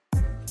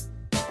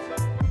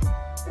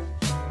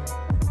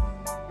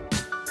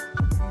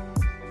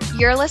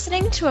You're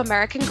listening to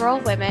American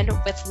Girl Women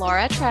with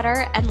Laura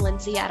Treader and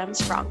Lindsay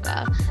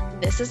Adams-Franca.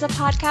 This is a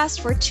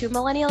podcast where two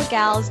millennial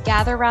gals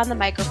gather around the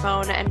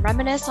microphone and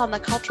reminisce on the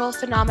cultural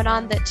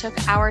phenomenon that took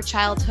our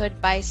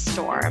childhood by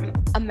storm,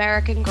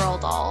 American Girl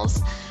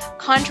dolls.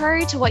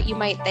 Contrary to what you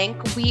might think,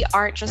 we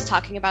aren't just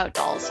talking about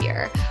dolls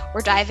here.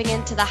 We're diving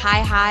into the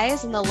high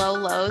highs and the low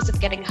lows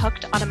of getting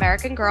hooked on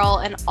American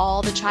Girl and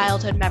all the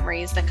childhood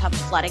memories that come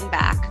flooding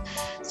back.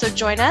 So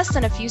join us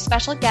and a few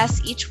special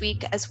guests each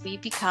week as we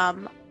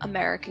become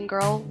American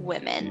Girl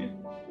women.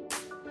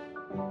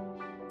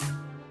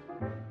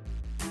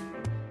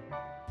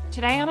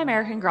 Today on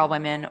American Girl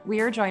Women, we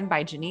are joined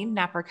by Janine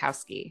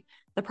Napierkowski,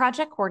 the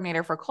project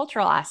coordinator for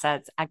cultural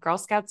assets at Girl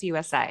Scouts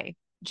USA.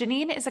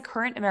 Janine is a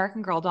current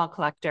American Girl doll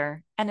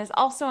collector and is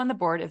also on the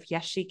board of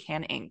Yes She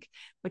Can Inc.,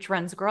 which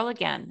runs Girl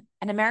Again,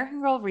 an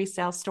American Girl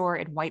resale store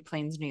in White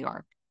Plains, New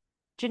York.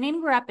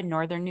 Janine grew up in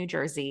northern New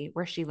Jersey,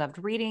 where she loved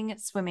reading,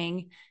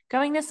 swimming,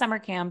 going to summer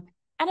camp,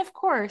 and of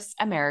course,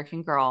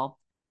 American Girl.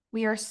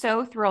 We are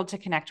so thrilled to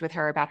connect with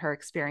her about her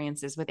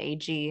experiences with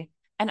AG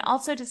and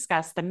also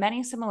discuss the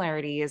many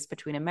similarities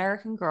between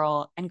American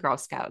Girl and Girl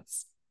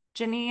Scouts.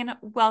 Janine,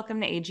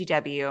 welcome to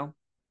AGW.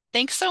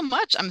 Thanks so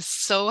much. I'm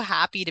so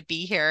happy to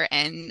be here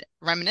and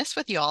reminisce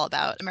with you all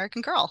about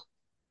American Girl.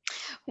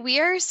 We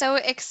are so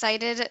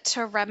excited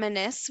to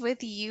reminisce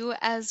with you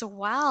as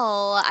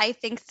well. I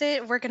think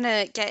that we're going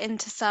to get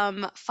into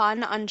some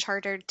fun,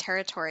 uncharted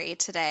territory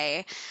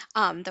today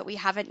that we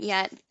haven't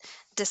yet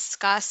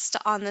discussed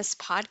on this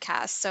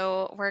podcast.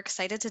 So we're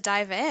excited to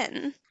dive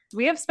in.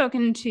 We have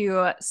spoken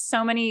to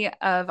so many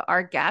of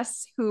our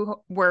guests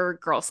who were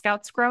Girl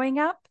Scouts growing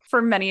up.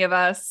 For many of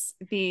us,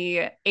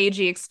 the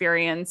AG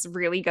experience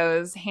really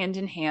goes hand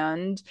in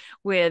hand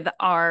with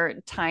our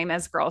time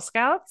as Girl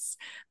Scouts.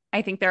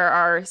 I think there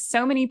are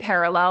so many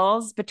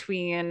parallels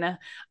between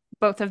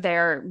both of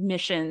their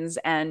missions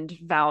and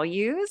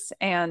values,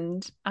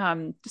 and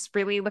just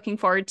really looking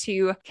forward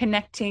to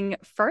connecting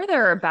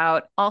further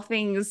about all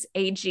things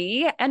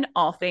AG and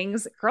all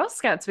things Girl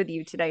Scouts with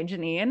you today,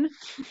 Janine.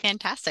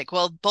 Fantastic.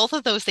 Well, both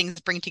of those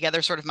things bring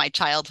together sort of my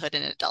childhood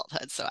and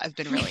adulthood, so I've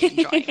been really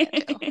enjoying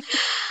it too.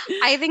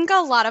 I think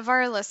a lot of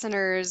our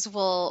listeners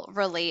will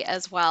relate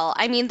as well.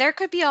 I mean, there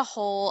could be a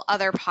whole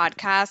other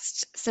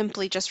podcast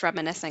simply just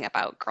reminiscing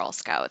about Girl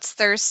Scouts.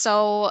 There's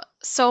so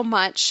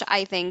much,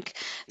 I think,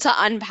 to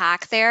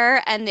unpack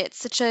there, and it's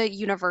such a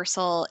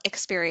universal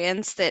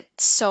experience that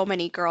so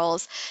many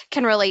girls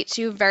can relate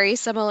to very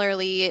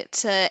similarly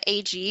to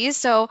AG.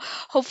 So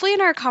hopefully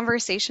in our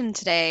conversation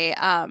today,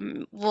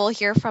 we'll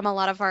hear from a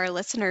lot of our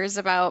listeners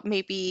about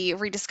maybe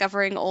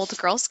rediscovering old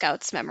Girl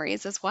Scouts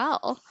memories as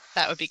well.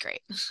 That would be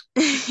great.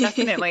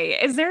 Definitely.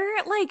 Is there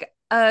like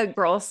a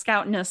Girl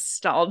Scout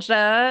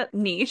nostalgia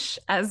niche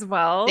as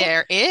well?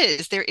 There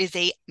is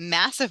a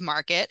massive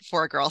market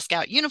for Girl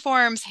Scout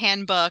uniforms,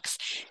 handbooks,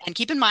 and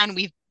keep in mind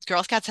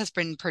Girl Scouts has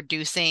been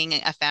producing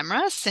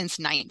ephemera since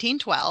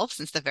 1912,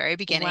 since the very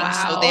beginning.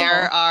 Wow. So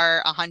there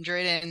are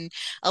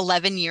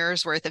 111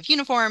 years worth of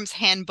uniforms,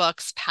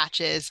 handbooks,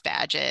 patches,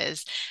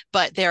 badges.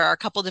 But there are a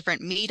couple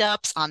different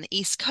meetups on the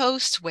East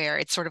Coast where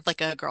it's sort of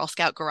like a Girl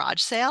Scout garage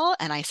sale.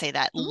 And I say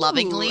that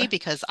lovingly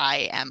because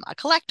I am a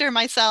collector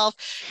myself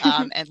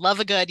and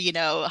love a good,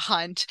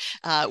 hunt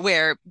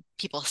where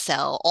people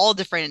sell all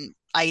different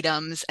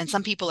items, and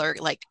some people are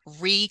like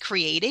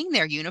recreating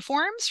their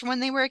uniforms from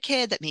when they were a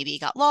kid that maybe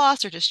got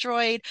lost or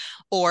destroyed,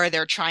 or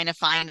they're trying to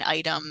find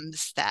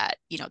items that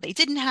they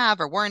didn't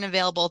have or weren't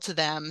available to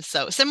them.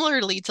 So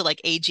similarly to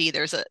like AG,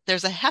 there's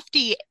a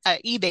hefty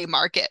eBay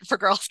market for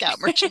Girl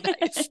Scout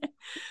merchandise.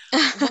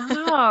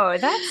 Wow,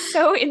 that's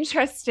so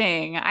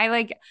interesting.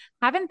 I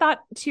haven't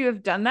thought to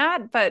have done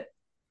that, but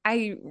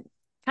I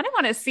kind of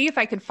want to see if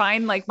I could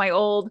find like my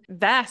old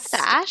vest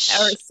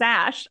or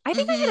sash. I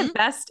think I had a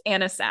vest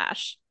and a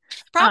sash.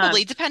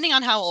 Probably, depending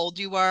on how old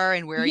you are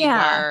and where you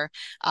are.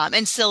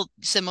 And still,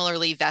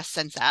 similarly, vests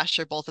and sash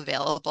are both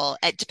available.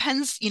 It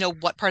depends,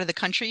 what part of the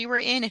country you were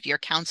in. If your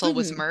council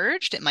was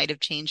merged, it might have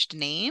changed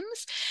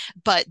names.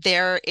 But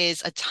there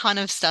is a ton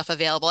of stuff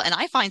available. And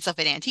I find stuff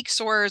at antique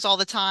stores all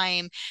the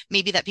time,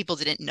 maybe that people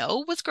didn't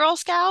know was Girl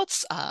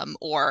Scouts,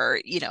 or,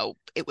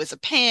 it was a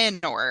pin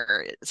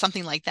or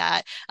something like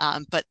that.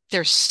 But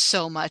there's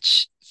so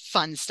much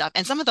fun stuff.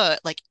 And some of the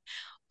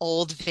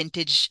old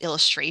vintage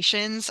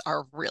illustrations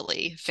are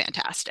really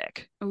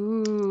fantastic.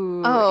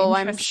 Ooh, oh,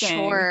 I'm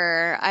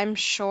sure.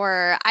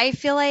 I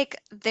feel like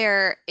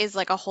there is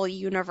like a whole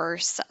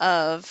universe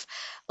of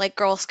like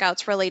Girl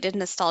Scouts related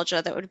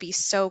nostalgia that would be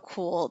so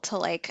cool to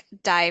like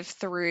dive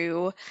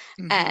through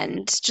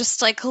and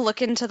just like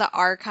look into the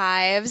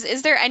archives.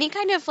 Is there any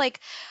kind of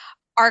like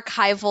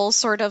archival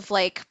sort of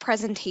like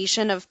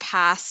presentation of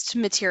past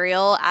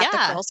material at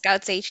the Girl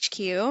Scouts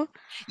HQ?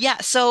 Yeah,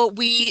 so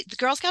the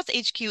Girl Scouts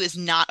HQ is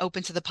not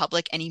open to the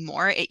public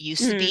anymore. It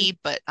used to Mm. be,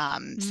 but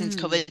since Mm.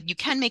 COVID, you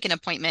can make an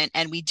appointment,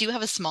 and we do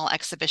have a small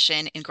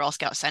exhibition in Girl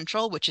Scout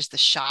Central, which is the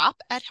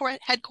shop at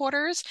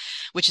headquarters,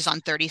 which is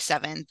on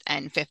 37th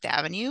and Fifth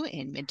Avenue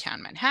in Midtown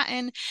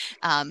Manhattan.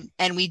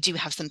 And we do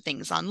have some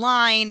things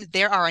online.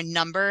 There are a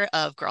number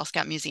of Girl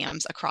Scout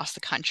museums across the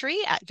country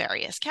at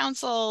various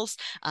councils.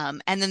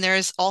 And then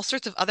there's all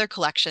sorts of other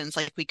collections.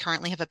 Like we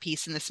currently have a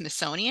piece in the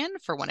Smithsonian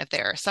for one of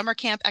their summer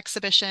camp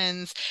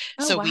exhibitions.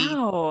 Oh, So we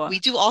wow.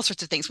 do all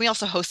sorts of things. We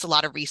also host a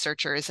lot of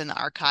researchers in the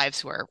archives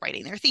who are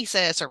writing their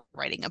thesis or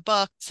writing a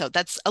book. So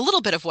that's a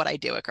little bit of what I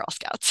do at Girl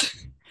Scouts.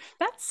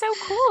 That's so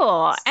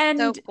cool.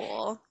 So And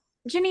cool.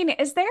 Janine,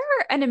 is there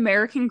an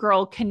American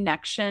Girl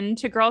connection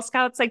to Girl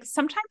Scouts? Like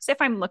sometimes if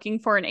I'm looking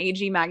for an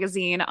AG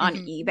magazine on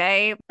Mhm.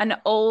 eBay, an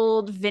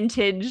old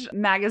vintage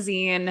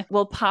magazine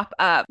will pop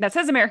up that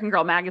says American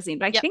Girl magazine,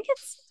 but I Yep. think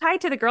it's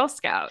tied to the Girl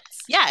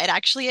Scouts. Yeah, it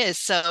actually is.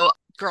 So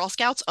Girl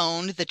Scouts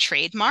owned the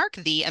trademark,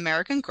 the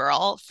American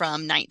Girl,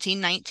 from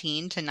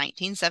 1919 to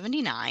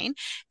 1979,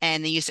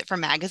 and they used it for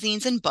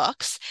magazines and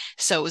books.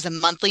 So it was a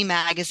monthly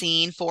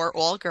magazine for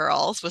all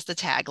girls, was the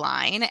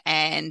tagline,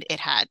 and it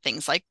had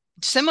things like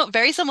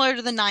very similar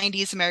to the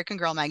 90s American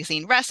Girl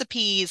magazine,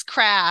 recipes,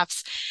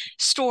 crafts,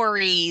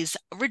 stories,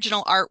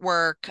 original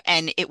artwork,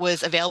 and it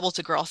was available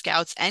to Girl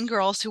Scouts and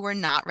girls who were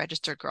not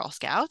registered Girl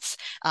Scouts.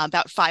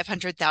 About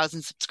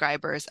 500,000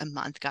 subscribers a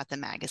month got the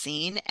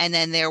magazine. And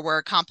then there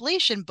were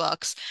compilation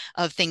books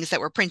of things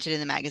that were printed in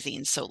the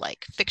magazine. So,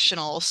 like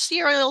fictional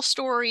serial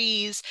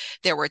stories.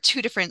 There were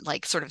two different,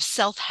 like, sort of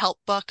self help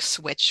books,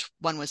 which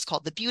one was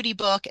called the Beauty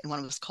Book and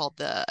one was called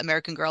the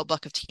American Girl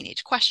Book of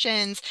Teenage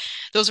Questions.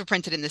 Those were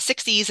printed in the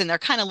 60s, and they're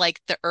kind of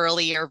like the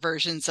earlier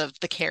versions of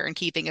The Care and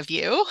Keeping of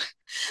You,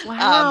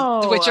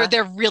 which are Wow.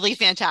 they're really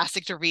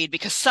fantastic to read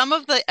because some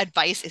of the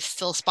advice is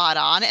still spot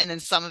on, and then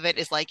some of it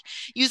is like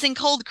using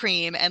cold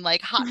cream and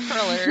like hot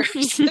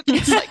curlers and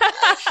things like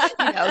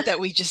that, that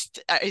we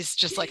just is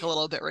just like a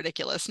little bit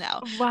ridiculous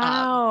now.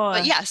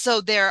 But Wow. yeah,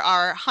 so there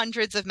are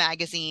hundreds of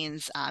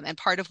magazines, and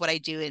part of what I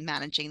do in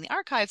managing the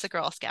archives of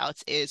Girl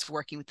Scouts is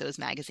working with those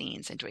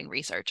magazines and doing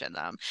research in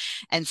them.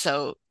 And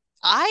so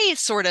I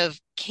sort of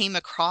came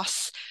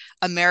across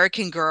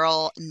American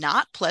Girl,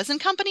 not Pleasant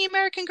Company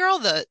American Girl,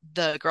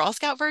 the Girl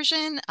Scout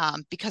version,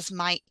 because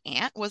my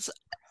aunt was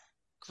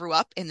grew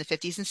up in the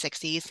 50s and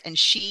 60s, and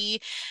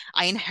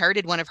I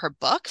inherited one of her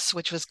books,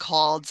 which was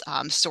called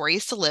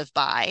Stories to Live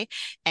By,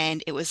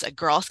 and it was a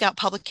Girl Scout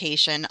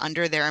publication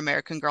under their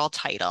American Girl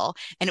title.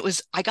 And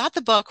I got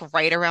the book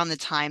right around the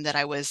time that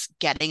I was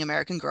getting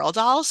American Girl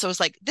dolls, so I was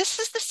like, this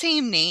is the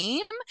same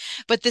name,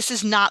 but this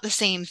is not the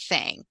same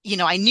thing.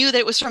 I knew that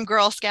it was from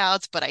Girl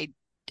Scouts,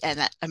 and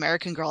that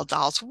American Girl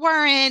dolls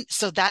weren't.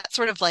 So that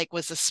sort of like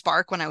was a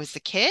spark when I was a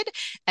kid.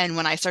 And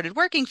when I started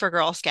working for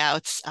Girl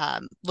Scouts,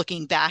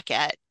 looking back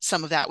at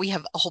some of that, we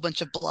have a whole bunch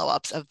of blow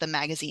ups of the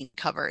magazine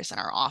covers in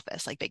our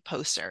office, like big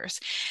posters.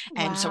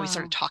 And so we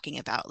started Wow. talking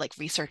about like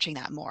researching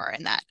that more.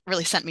 And that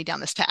really sent me down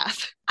this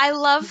path. I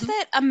love Mhm.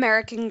 that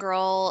American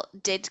Girl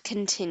did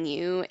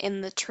continue in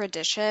the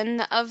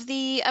tradition of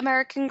the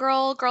American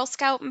Girl Girl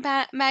Scout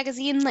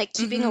magazine, like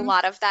keeping a Hmm.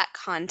 lot of that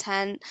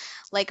content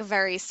like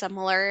very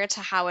similar to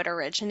how it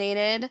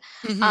originated.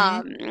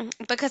 Hmm.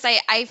 Because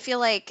I feel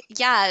like,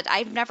 yeah,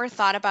 I've never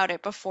thought about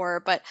it before,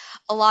 but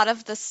a lot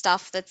of the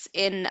stuff that's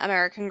in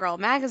American Girl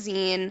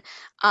magazine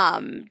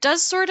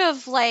does sort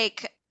of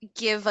like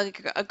give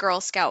a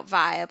Girl Scout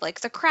vibe,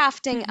 like the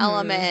crafting Hmm.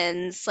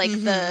 elements,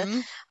 like the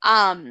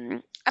Hmm.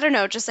 I don't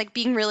know, just like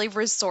being really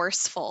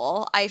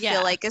resourceful, I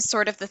feel Yeah. like is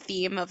sort of the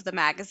theme of the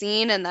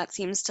magazine, and that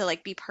seems to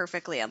like be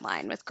perfectly in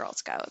line with Girl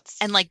Scouts.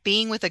 And like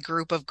being with a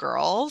group of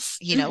girls,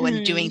 and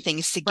Hmm. doing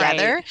things Right.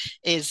 together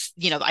is,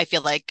 I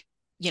feel like,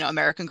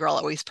 American Girl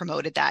always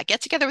promoted that.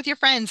 Get together with your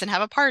friends and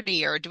have a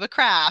party or do a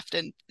craft,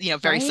 and,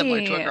 very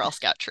similar to a Right. Girl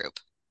Scout troop.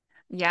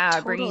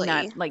 Yeah, bringing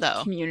that Totally. like So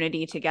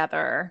community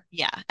together.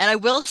 yeah. And I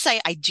will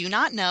say, I do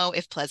not know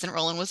if Pleasant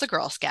Rowland was a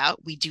Girl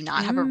Scout. We do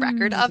not have a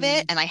record of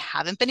it, Mm. and I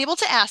haven't been able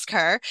to ask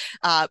her.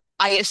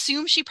 I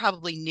assume she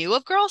probably knew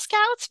of Girl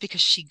Scouts because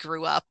she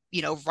grew up,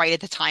 right at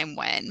the time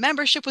when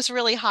membership was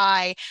really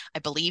high. I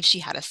believe she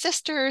had a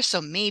sister,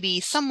 so maybe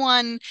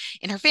someone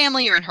in her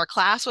family or in her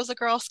class was a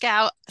Girl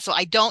Scout. So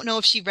I don't know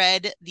if she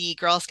read the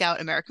Girl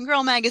Scout American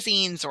Girl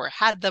magazines or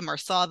had them or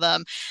saw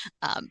them.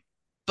 Um,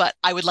 but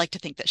I would like to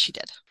think that she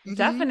did. Hmm.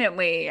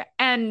 Definitely.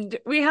 And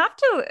we have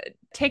to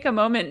take a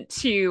moment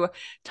to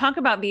talk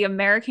about the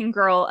American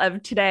Girl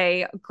of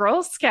today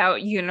Girl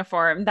Scout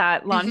uniform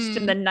that launched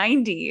in Hmm. the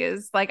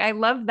 90s. Like I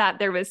love that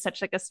there was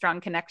such like a strong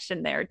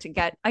connection there to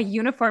get a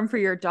uniform for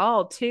your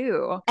doll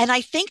too. And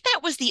I think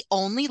that was the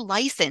only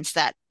license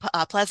that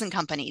Pleasant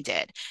Company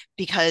did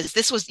because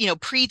this was,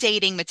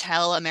 predating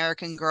Mattel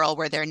American Girl,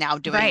 where they're now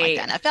doing like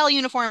the Right. NFL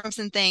uniforms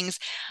and things.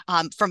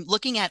 From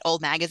looking at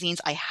old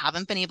magazines, I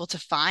haven't been able to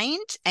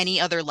find any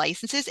other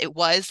licenses. It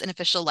was an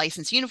official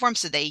licensed uniform,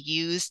 so they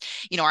used,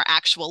 our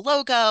actual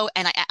logo.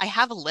 And I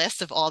have a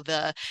list of all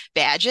the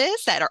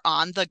badges that are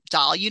on the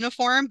doll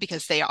uniform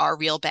because they are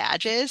real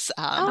badges,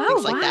 Oh,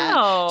 things like that.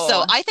 So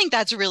wow. I think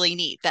that's really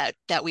neat that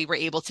we were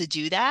able to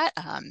do that.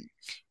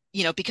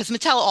 Because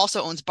Mattel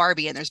also owns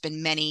Barbie and there's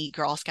been many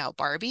Girl Scout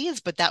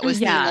Barbies, but that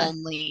was the Yeah.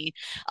 only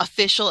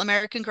official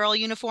American Girl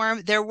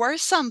uniform. There were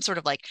some sort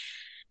of like,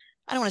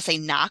 I don't want to say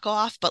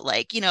knockoff, but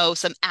like,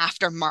 some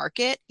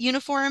aftermarket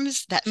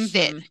uniforms that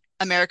fit Hmm.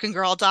 American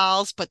Girl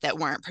dolls, but that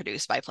weren't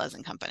produced by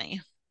Pleasant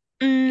Company.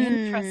 Mm.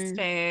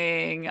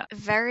 Interesting.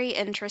 Very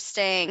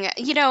interesting.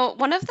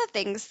 One of the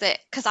things that,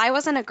 because I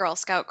wasn't a Girl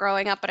Scout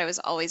growing up, but I was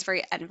always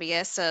very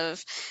envious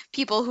of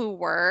people who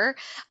were.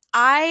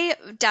 I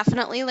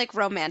definitely like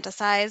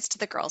romanticized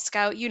the Girl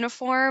Scout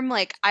uniform.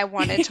 Like, I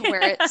wanted to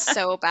wear it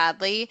so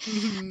badly.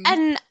 Hmm.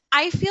 And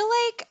I feel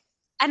like,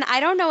 and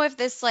I don't know if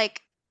this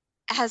like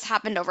has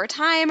happened over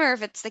time or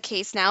if it's the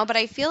case now, but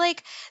I feel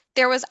like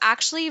there was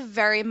actually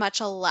very much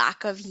a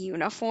lack of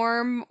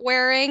uniform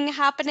wearing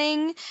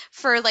happening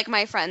for like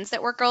my friends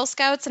that were Girl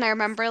Scouts. And I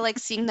remember like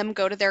seeing them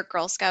go to their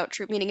Girl Scout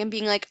troop meeting and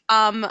being like,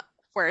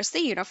 where's the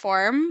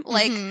uniform?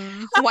 Like,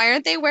 Hmm. why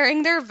aren't they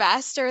wearing their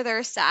vest or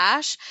their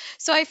sash?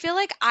 So I feel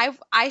like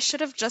I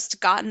should have just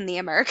gotten the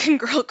American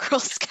Girl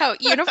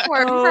Scout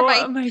uniform for Oh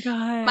my my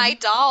my God.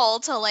 doll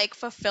to like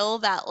fulfill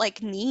that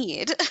like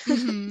need.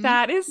 Hmm.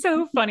 That is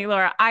so funny,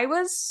 Laura. I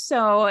was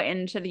so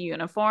into the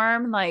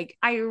uniform. Like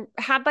I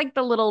had like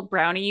the little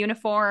brownie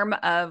uniform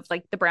of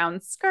like the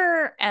brown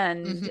skirt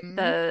and Hmm.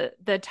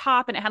 the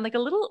top, and it had like a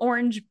little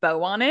orange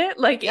bow on it.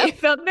 Like Yep. it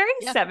felt very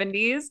Yeah.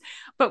 70s.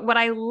 But what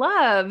I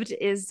loved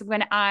is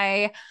when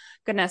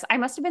goodness, I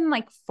must have been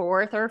like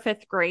fourth or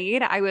fifth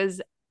grade.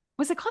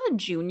 Was it called a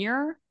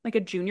junior? Like a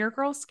junior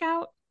Girl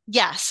Scout?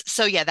 Yes.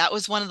 So yeah, that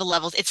was one of the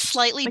levels. It's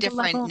slightly Like a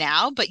different level.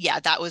 now, but yeah,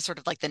 that was sort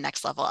of like the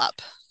next level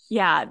up.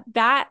 Yeah,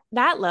 that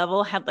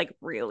level had like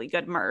really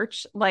good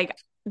merch. Like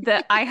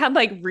I had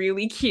like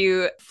really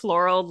cute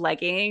floral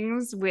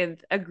leggings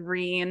with a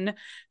green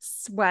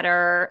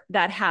sweater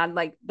that had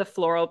like the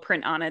floral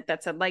print on it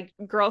that said like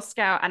Girl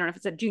Scout. I don't know if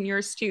it's a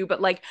juniors too,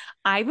 but like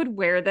I would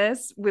wear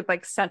this with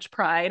like such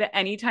pride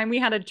anytime we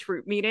had a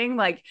troop meeting,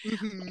 like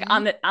Hmm.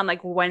 on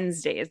like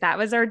Wednesdays. That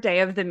was our day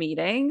of the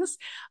meetings.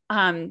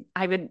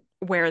 I would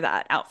wear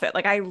that outfit.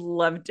 Like I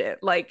loved it.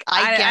 Like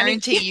I I mean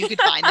guarantee you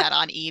could find that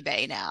on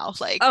eBay now. Oh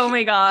Like,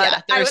 my God.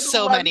 yeah, I there's would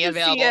so love many to see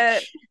available.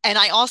 it. And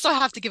I also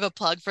have to give a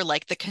plug for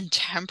like the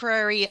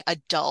contemporary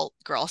adult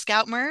Girl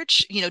Scout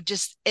merch,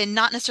 just and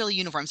not necessarily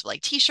uniforms, but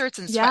like t-shirts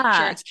and Yeah.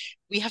 sweatshirts.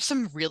 We have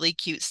some really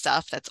cute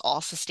stuff that's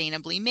all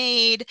sustainably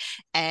made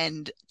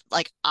and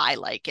like I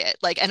like it.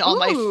 Like and all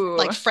my Ooh.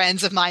 like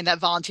friends of mine that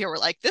volunteer were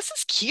like, this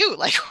is cute.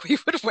 Like we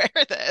would wear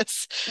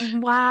this.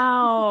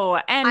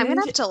 Wow. I'm gonna And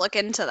have to look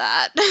into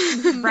that.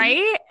 Hmm.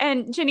 right.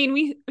 And Janine,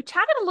 we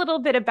chatted a little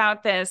bit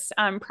about this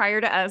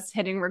prior to us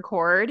hitting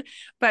record.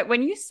 But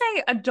when you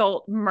say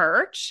adult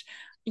merch,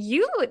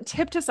 you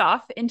tipped us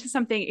off into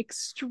something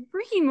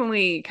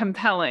extremely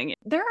compelling.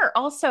 There are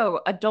also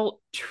adult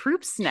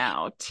troops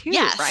now, too,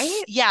 Yes.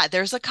 right? Yeah,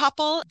 there's a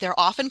couple. They're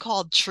often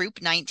called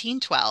Troop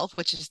 1912,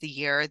 which is the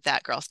year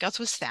that Girl Scouts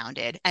was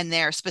founded, and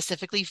they're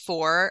specifically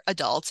for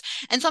adults.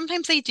 And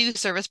sometimes they do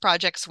service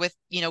projects with,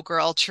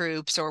 girl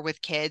troops or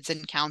with kids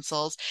and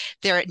councils.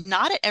 They're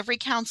not at every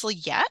council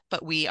yet,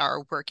 but we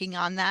are working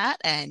on that.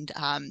 And,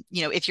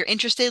 if you're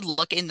interested,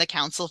 look in the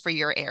council for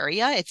your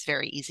area. It's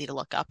very easy to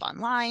look up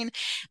online.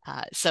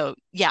 So,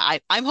 yeah,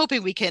 I'm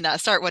hoping we can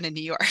start one in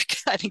New York.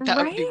 I think that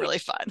would be Right. really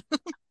fun.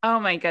 Oh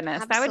my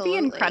goodness, that would be Absolutely.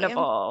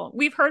 incredible.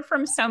 We've heard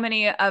from so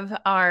many of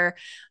our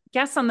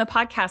guests on the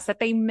podcast that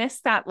they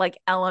miss that like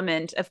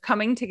element of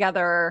coming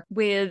together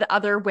with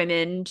other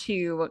women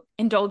to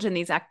indulge in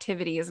these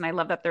activities. And I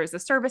love that there's a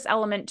service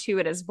element to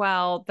it as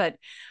well. But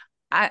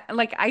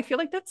I feel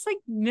like that's like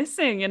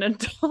missing in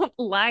adult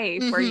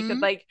life where you could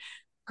Hmm. like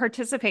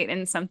participate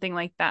in something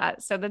like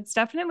that. So that's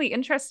definitely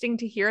interesting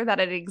to hear that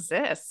it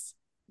exists.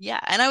 Yeah,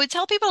 and I would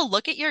tell people to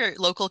look at your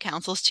local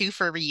councils too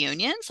for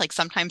reunions. Like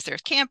sometimes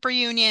there's camp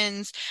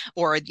reunions,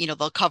 or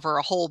they'll cover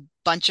a whole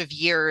bunch of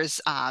years,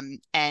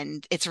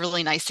 and it's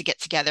really nice to get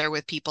together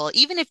with people,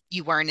 even if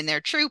you weren't in their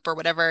troop or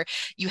whatever.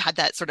 You had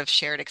that sort of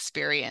shared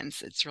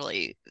experience. It's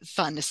really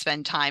fun to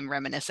spend time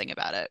reminiscing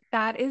about it.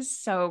 That is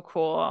so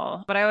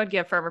cool. But I would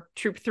give for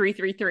Troop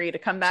 333 to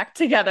come back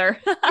together.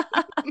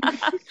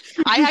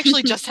 I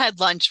actually just had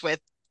lunch with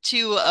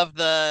two of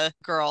the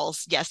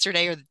girls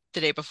yesterday or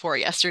the day before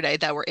yesterday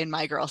that were in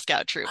my Girl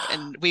Scout troop,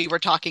 and we were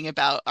talking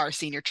about our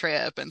senior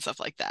trip and stuff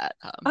like that.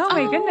 Oh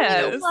my Oh,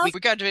 goodness. We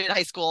graduated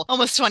high school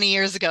almost 20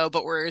 years ago,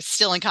 but we're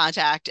still in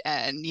contact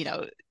and,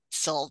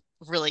 still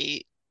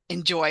really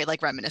enjoy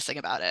like reminiscing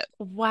about it.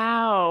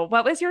 Wow.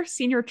 What was your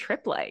senior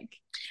trip like?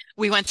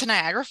 We went to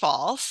Niagara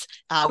Falls.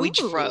 We Ooh.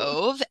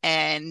 drove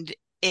and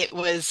it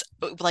was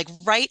like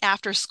right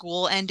after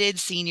school ended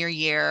senior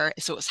year.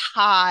 So it was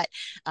hot.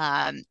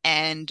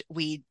 And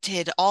we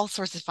did all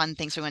sorts of fun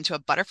things. We went to a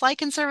butterfly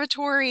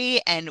conservatory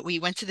and we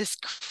went to this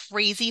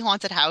crazy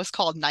haunted house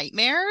called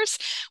Nightmares,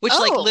 which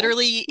like Oh,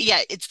 literally,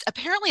 yeah, it's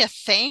apparently a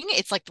thing.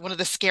 It's like one of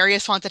the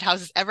scariest haunted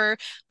houses ever.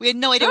 We had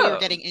no idea what we were Oh,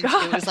 getting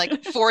into. It was God.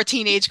 like four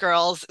teenage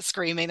girls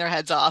screaming their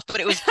heads off, but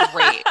it was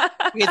great.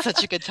 We had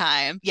such a good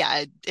time.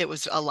 Yeah, it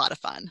was a lot of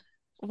fun.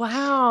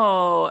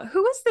 Wow.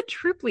 Who was the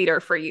troop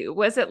leader for you?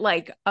 Was it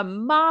like a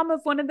mom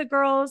of one of the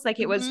girls, like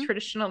it was Mhm.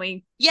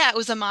 traditionally? Yeah, it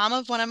was a mom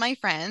of one of my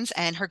friends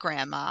and her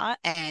grandma.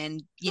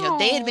 And,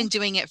 they had been oh,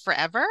 doing it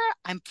forever.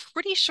 I'm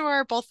pretty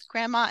sure both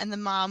grandma and the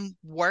mom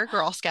were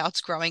Girl Scouts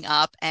growing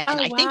up. And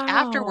Oh, I think wow.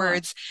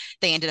 afterwards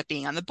they ended up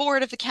being on the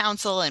board of the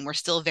council and were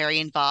still very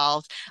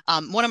involved.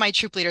 One of my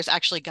troop leaders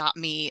actually got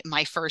me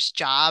my first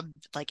job,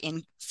 like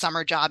in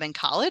summer job in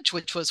college,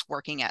 which was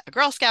working at a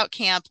Girl Scout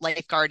camp,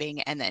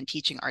 lifeguarding, and then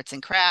teaching arts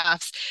and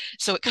crafts.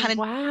 So it kind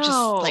of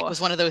just like Wow.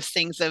 was one of those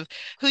things of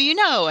who you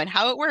know and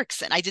how it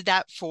works. And I did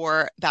that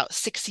for about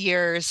 6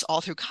 years, all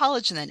through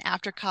college and then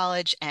after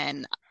college.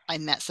 And I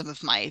met some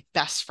of my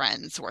best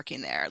friends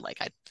working there.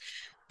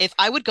 If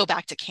I would go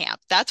back to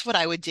camp, that's what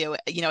I would do.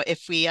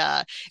 If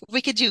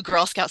we could do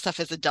Girl Scout stuff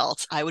as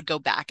adults, I would go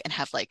back and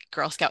have like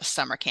Girl Scout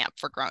summer camp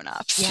for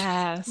grown-ups.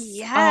 Yes.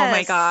 Oh my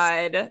yes,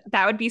 God.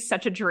 That would be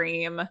such a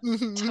dream.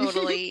 Mhm.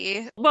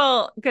 totally.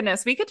 Well,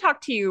 goodness, we could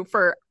talk to you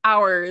for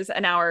hours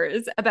and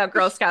hours about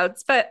Girl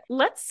Scouts, but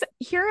let's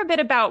hear a bit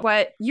about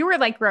what you were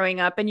like growing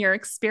up and your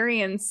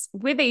experience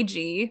with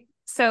AG.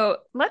 So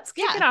let's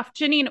kick it Yeah. off.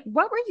 Janine,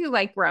 what were you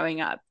like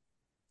growing up?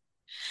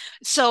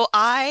 So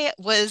I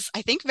was,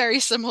 I think, very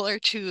similar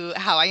to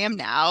how I am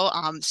now,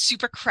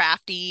 super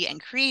crafty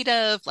and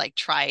creative, like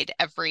tried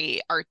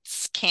every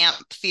arts camp,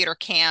 theater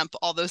camp,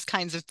 all those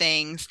kinds of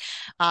things.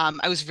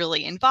 I was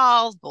really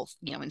involved, both,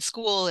 in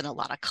school and a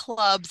lot of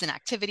clubs and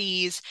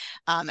activities.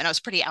 And I was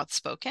pretty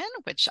outspoken,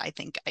 which I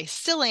think I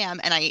still am.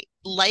 And I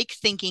like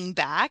thinking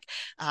back.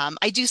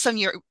 I do some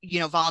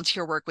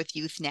volunteer work with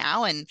youth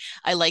now, and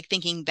I like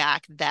thinking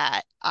back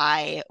that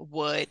I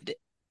would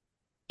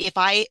if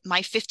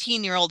my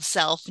 15-year-old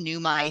self knew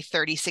my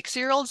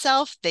 36-year-old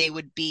self, they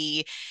would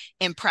be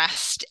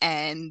impressed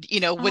and,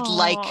 would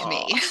like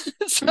me. Oh,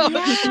 So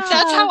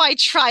that's how yeah. I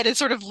try to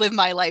sort of live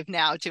my life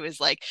now too, is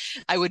like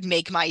I would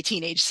make my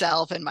teenage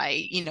self and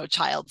my,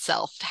 child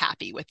self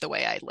happy with the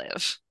way I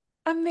live.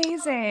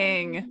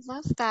 Amazing. I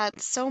love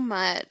that so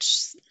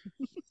much.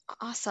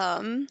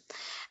 Awesome.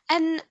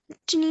 And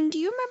Janine, do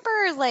you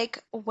remember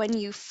like when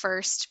you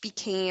first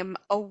became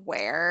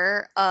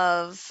aware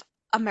of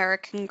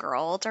American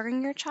Girl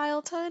during your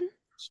childhood?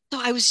 So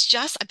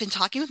I've been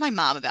talking with my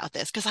mom about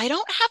this because I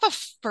don't have a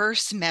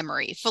first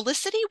memory.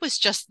 Felicity was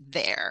just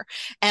there.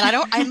 And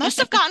I must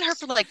have gotten her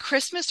for like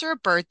Christmas or a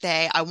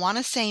birthday. I want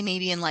to say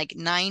maybe in like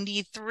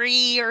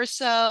 93 or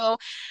so.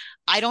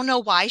 I don't know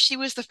why she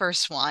was the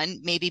first one.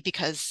 Maybe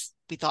because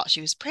we thought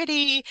she was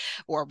pretty,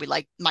 or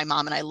my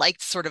mom and I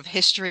liked sort of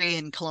history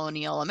and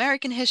colonial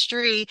American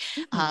history.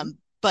 Mhm.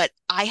 But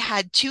I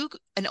had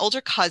an older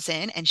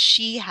cousin, and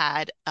she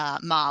had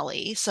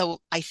Molly.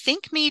 So I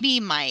think maybe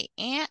my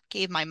aunt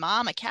gave my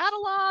mom a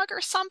catalog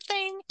or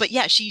something. But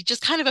yeah, she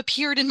just kind of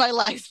appeared in my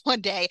life one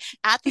day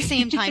at the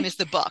same time as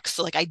the books.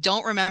 So like I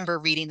don't remember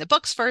reading the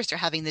books first or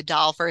having the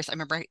doll first. I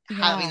remember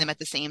having Yeah. them at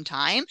the same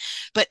time.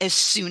 But as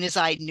soon as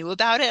I knew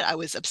about it, I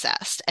was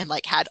obsessed and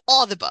like had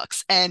all the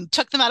books and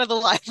took them out of the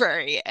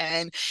library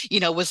and,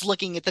 was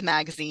looking at the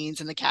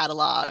magazines and the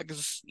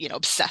catalogs,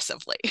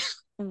 obsessively.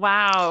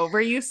 Wow.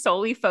 Were you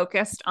solely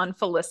focused on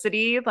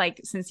Felicity, like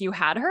since you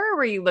had her, or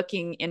were you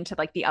looking into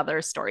like the other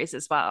stories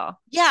as well?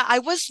 Yeah, I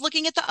was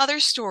looking at the other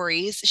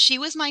stories. She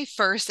was my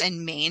first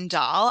and main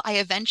doll. I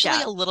eventually,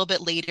 Yeah. a little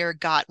bit later,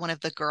 got one of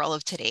the Girl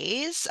of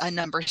Today's, a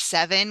number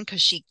 7,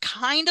 because she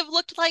kind of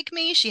looked like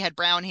me. She had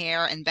brown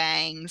hair and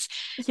bangs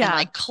and Yeah.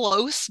 like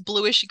close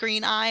bluish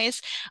green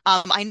eyes.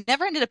 I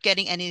never ended up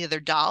getting any other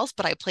dolls,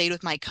 but I played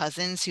with my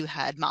cousins who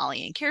had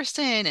Molly and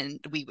Kirsten, and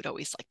we would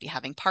always like be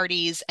having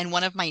parties. And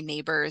one of my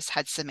neighbors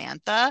had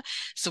Samantha,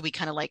 so we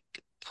kind of like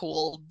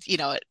pooled,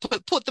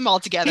 put them all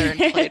together and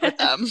played with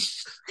them.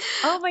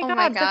 Oh my Oh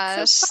my God, that's so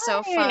gosh,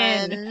 so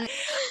fun. fun.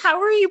 How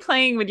were you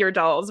playing with your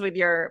dolls, with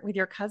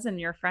your cousin,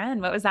 your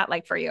friend? What was that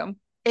like for you?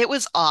 It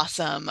was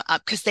awesome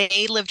because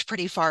they lived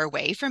pretty far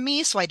away from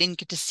me, so I didn't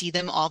get to see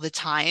them all the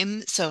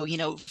time. So,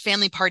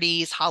 family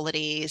parties,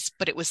 holidays,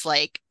 but it was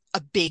like a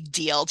big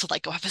deal to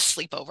like go have a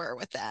sleepover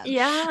with them.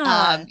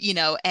 Yeah.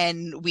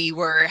 And we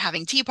were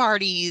having tea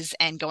parties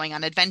and going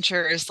on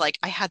adventures. Like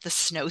I had the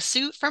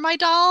snowsuit for my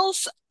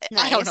dolls.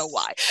 I don't know Nice.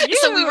 why.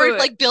 So we were Cute.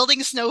 like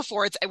building snow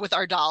forts with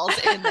our dolls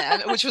in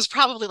them, which was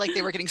probably like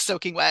they were getting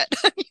soaking wet,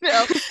 you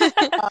know.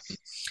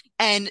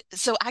 And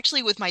so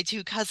actually with my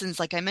two cousins,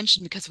 like I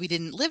mentioned, because we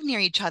didn't live near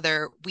each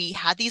other, we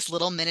had these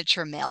little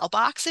miniature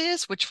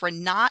mailboxes, which were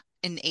not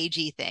an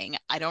AG thing.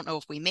 I don't know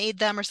if we made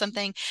them or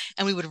something.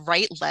 And we would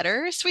write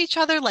letters to each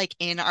other, like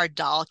in our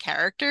doll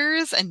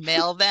characters, and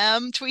mail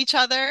them to each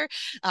other.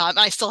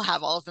 I still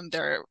have all of them.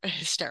 They're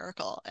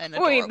hysterical and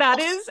Wait, adorable. that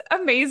is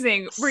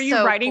amazing. Were you So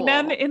writing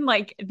them cool. in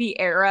like the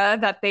era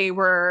that they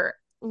were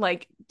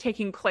like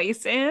taking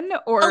place in,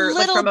 A or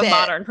like little from a bit.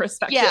 modern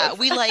Yeah, perspective?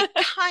 we like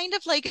kind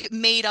of like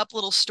made up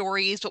little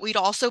stories, but we'd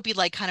also be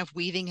like kind of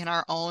weaving in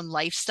our own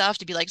life stuff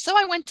to be like, so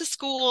I went to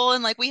school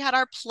and like we had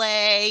our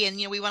play and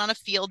we went on a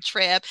field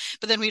trip,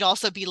 but then we'd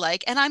also be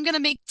like, and I'm gonna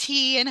make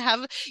tea and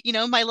have,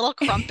 my little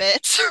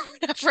crumpets or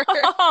whatever.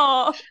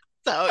 Oh,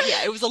 So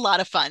yeah, it was a lot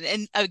of fun.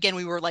 And again,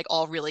 we were like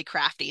all really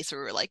crafty. So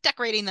we were like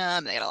decorating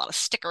them. They had a lot of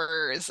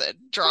stickers and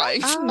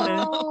drawings.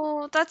 fun.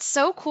 Oh, that's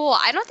so cool.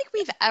 I don't think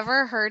we've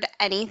ever heard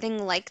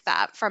anything like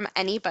that from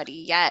anybody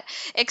yet,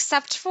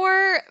 except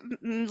for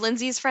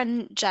Lindsay's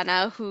friend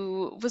Jenna,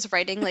 who was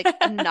writing like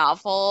a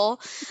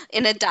novel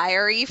in a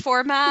diary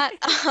format,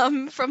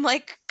 from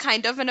like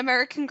kind of an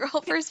American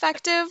Girl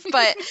perspective.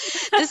 But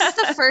this is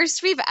the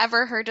first we've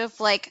ever heard of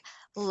like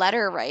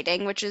letter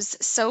writing, which is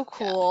so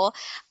Yeah. cool.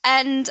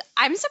 And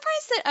I'm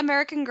surprised that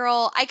American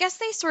Girl, I guess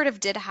they sort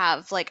of did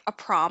have like a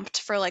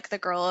prompt for like the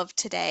girl of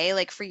today,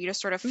 like for you to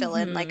sort of fill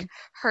in like Hmm.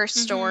 her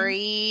Hmm.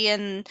 story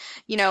and,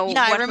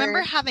 Yeah, I what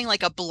remember her. having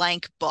like a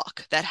blank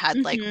book that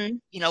had like, Hmm.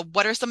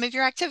 what are some of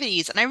your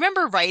activities? And I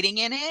remember writing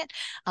in it.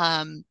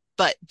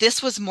 But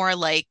this was more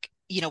like,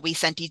 we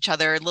sent each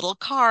other little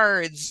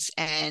cards,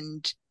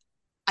 and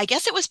I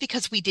guess it was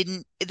because we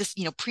didn't, this,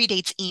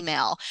 predates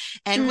email,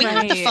 and we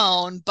had the Right.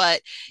 phone,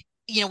 but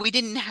we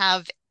didn't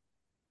have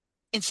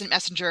instant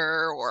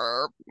messenger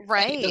or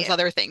any of those Right.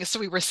 other things. So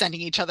we were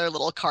sending each other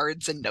little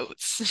cards and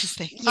notes and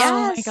things.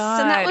 Oh my Yes,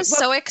 and that God. was What,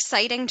 so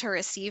exciting to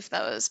receive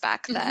those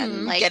back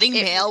then. Like Getting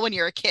it, mail when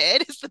you're a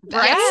kid is the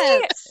best.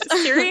 right? yes.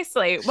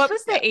 Seriously. What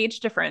was Yeah. the age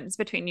difference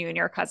between you and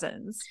your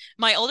cousins?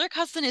 My older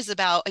cousin is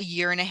about a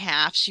year and a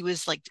half. She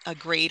was like a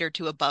grade or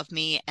two above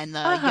me, and the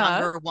Uh-huh.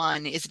 younger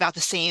one is about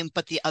the same,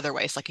 but the other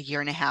way. It's like a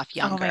year and a half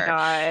Oh my younger.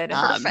 God.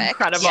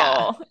 Perfect.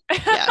 Yeah, Incredible.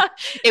 yeah.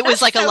 It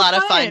was That's like a so lot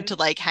of fun to fun.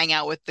 like hang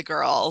out with the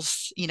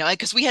girls,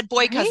 because we had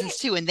boy Right? cousins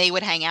too, and they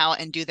would hang out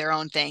and do their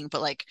own thing,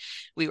 but like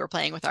we were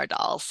playing with our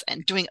dolls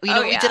and doing,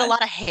 Oh we did a yeah.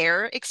 lot of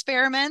hair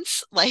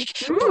experiments, like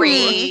Ooh.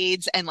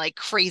 braids and like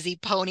crazy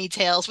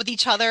ponytails with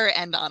each other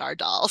and on our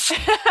dolls.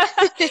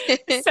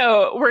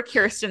 So were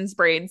Kirsten's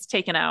braids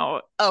taken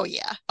out? Oh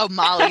yeah. Oh,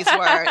 Molly's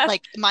were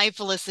like my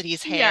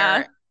Felicity's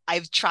Yeah. hair.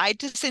 I've tried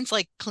to since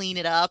like clean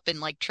it up and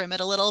like trim it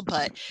a little,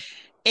 but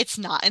it's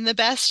not in the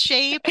best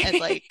shape. And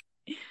like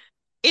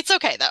it's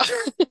okay though.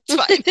 It's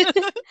fine.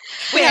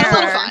 We had a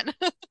little Fair. fun.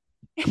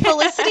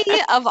 Felicity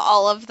of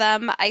all of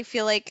them, I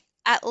feel like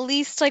at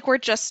least like we're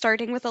just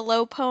starting with a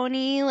low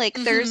pony.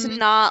 Like there's Hmm.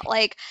 not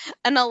like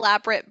an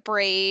elaborate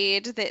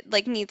braid that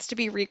like needs to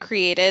be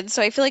recreated.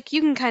 So I feel like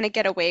you can kind of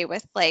get away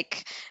with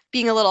like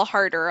being a little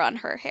harder on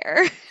her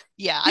hair.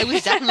 Yeah, I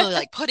was definitely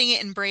like putting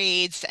it in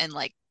braids and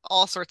like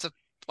all sorts of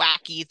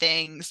wacky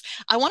things.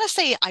 I want to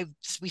say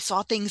we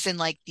saw things in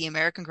like the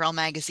American Girl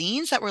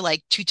magazines that were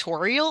like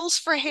tutorials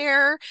for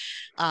hair.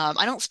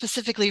 I don't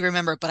specifically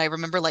remember, but I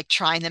remember like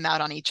trying them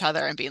out on each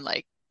other and being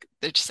like,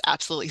 they're just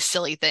absolutely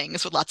silly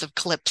things with lots of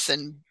clips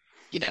and,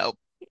 you know,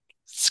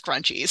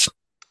 scrunchies.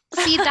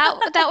 See, that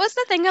was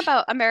the thing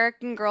about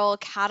American Girl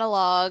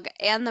catalog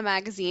and the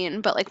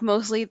magazine, but like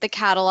mostly the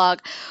catalog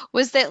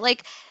was that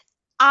like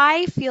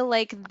I feel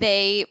like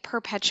they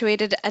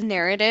perpetuated a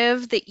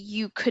narrative that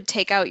you could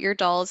take out your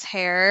doll's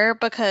hair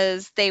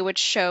because they would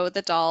show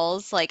the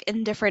dolls like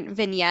in different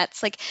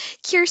vignettes, like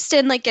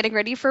Kirsten like getting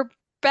ready for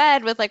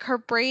bed with like her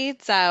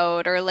braids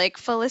out, or like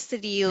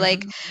Felicity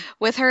like Mhm.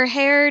 with her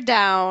hair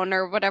down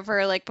or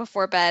whatever, like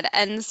before bed.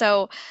 And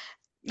so,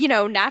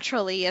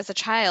 naturally as a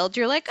child,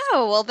 you're like,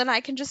 oh, well, then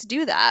I can just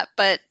do that.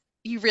 But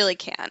you really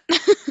can't.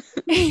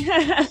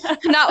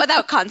 Not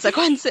without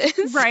consequences.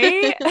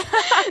 Right?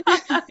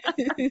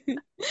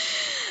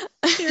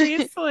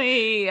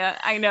 Seriously.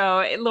 I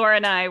know. Laura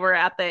and I were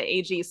at the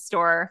AG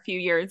store a few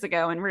years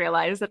ago and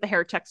realized that the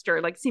hair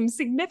texture like seems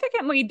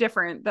significantly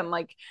different than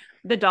like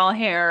the doll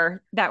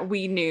hair that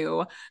we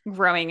knew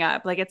growing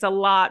up. Like it's a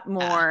lot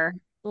Yeah. more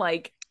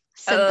like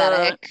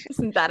Synthetic.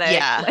 synthetic.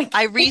 Yeah, Like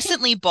I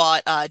recently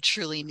bought a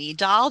Truly Me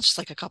doll just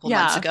like a couple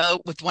months yeah.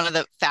 ago with one of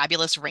the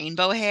fabulous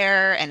rainbow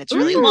hair, and it's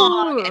really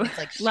long and Ooh, it's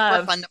like super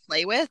love. fun to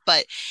play with,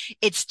 but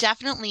it's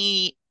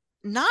definitely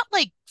not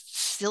like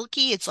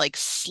silky, it's like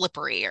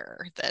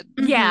slipperier than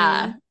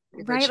Yeah. Hmm.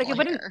 the Right. Like original it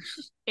wouldn't hair.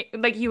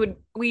 like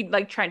we'd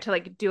like try to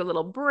like do a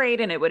little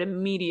braid and it would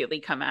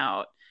immediately come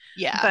out,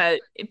 Yeah.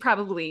 but it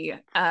probably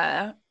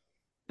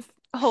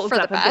holds For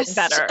the up a bit best.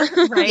 better,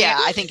 right?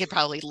 Yeah, I think it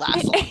probably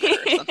lasts longer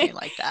or something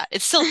like that.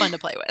 It's still fun to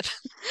play with.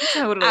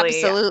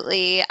 Totally.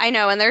 Absolutely. I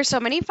know. And there's so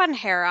many fun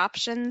hair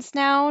options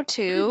now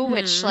too,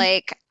 which Hmm.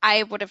 like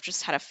I would have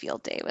just had a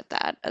field day with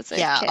that as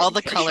a Yeah, all kid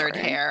the for colored sure.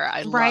 hair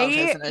I love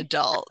as Right? an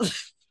adult.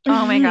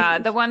 Oh my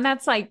God. The one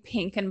that's like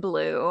pink and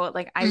blue.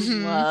 Like I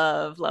Hmm.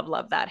 love, love,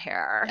 love that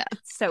hair. Yeah.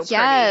 It's so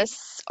pretty.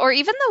 Yes. Or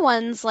even the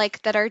ones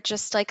like that are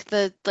just like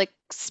the like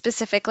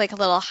specific like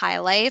little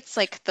highlights,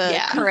 like the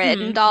Yeah.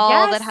 Corinne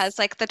doll that Yes. has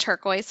like the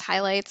turquoise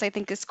highlights, I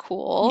think is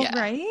cool. Yeah.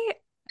 Right?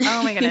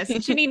 Oh my goodness.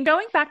 Janine,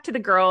 going back to the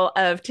girl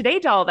of today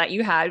doll that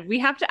you had, we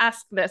have to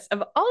ask this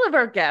of all of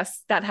our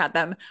guests that had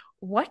them.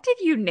 What did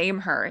you name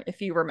her,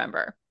 if you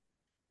remember?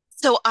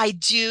 So I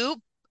do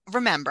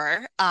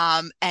remember,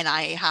 and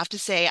I have to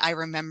say, I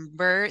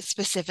remember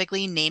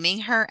specifically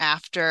naming her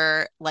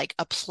after like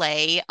a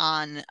play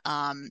on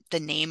the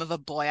name of a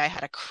boy I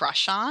had a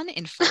crush on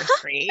in fourth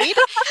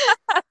grade.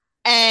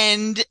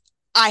 And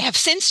I have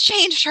since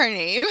changed her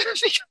name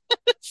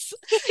because,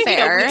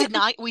 we Fair. did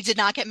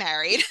not get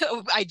married.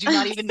 I do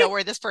not even know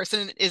where this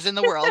person is in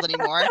the world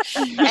anymore.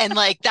 And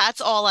like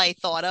that's all I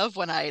thought of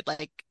when I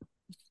like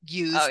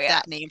Oh used yeah.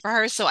 that name for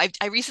her. So I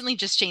recently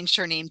just changed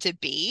her name to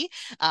B,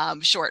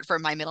 short for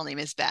my middle name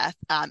is Beth.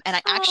 And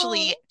I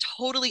actually Oh,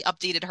 totally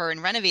updated her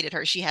and renovated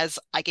her.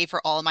 I gave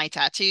her all my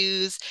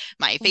tattoos,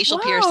 my facial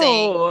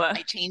piercing. whoa.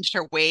 I changed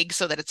her wig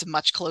so that it's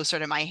much closer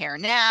to my hair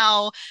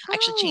now. I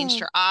actually changed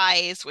Oh, her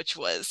eyes, which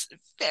was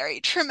very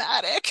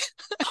traumatic.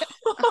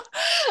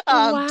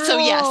 So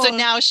yeah, so Wow.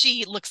 now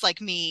she looks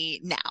like me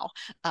now,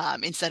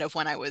 instead of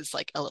when I was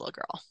like a little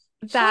girl.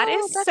 That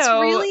oh, is that's so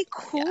really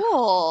Yeah.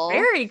 cool.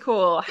 very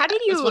cool. How Yeah.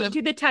 did It was one you of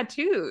do the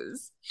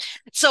tattoos?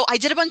 So I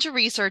did a bunch of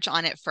research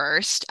on it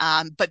first,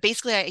 but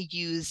basically I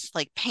used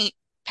like paint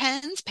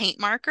pens, paint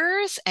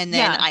markers, and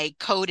then Yeah. I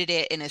coated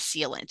it in a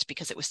sealant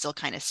because it was still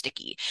kind of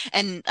sticky.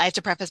 And I have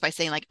to preface by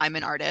saying like I'm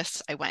an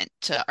artist. I went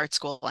to art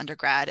school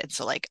undergrad, and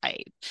so like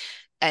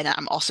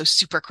I'm also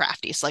super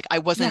crafty. So like I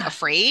wasn't Yeah.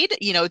 afraid,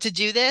 to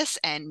do this,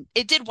 and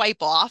it did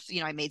wipe off.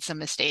 I made some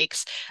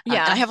mistakes,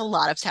 and I Yeah. have a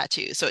lot of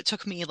tattoos, so it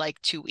took me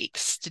like 2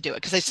 weeks to do it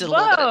because I just did a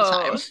little bit at a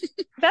time. Whoa.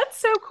 That's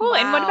so cool.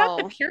 And what about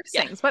the Wow.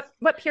 Yeah. piercings?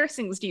 What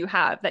piercings do you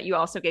have that you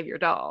also gave your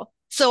doll?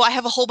 So I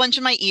have a whole bunch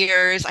in my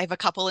ears. I have a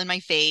couple in my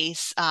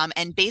face.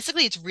 And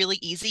basically it's really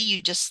easy.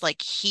 You just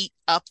like heat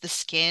up the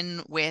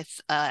skin with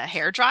a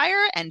hair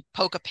dryer and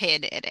poke a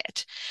pin in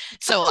it.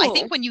 So I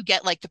think Oh. when you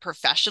get like the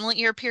professional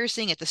ear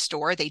piercing at the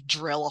store, they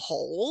drill a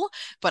hole,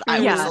 but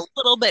I was Yeah. a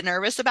little bit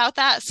nervous about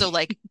that. So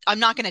like I'm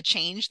not going to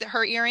change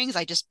her earrings.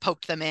 I just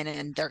poked them in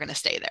and they're going to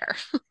stay there.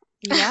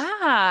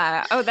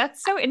 Yeah. Oh,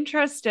 that's so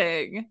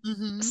interesting.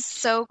 Hmm.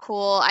 So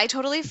cool. I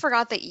totally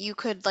forgot that you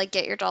could like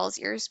get your doll's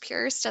ears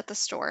pierced at the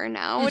store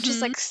now, which is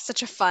Hmm. like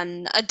such a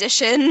fun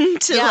addition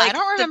to Yeah, I like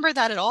don't the remember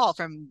that at all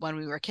from when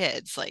we were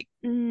kids. Like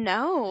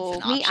it's no,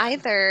 an me option.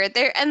 either.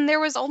 There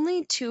was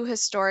only two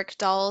historic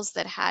dolls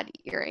that had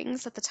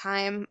earrings at the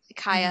time.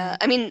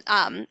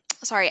 Hmm.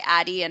 Sorry,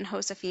 Addie and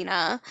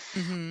Josefina.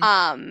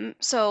 Hmm.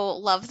 So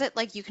love that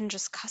like you can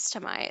just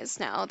customize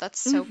now. That's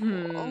so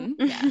cool.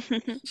 Hmm. Yeah.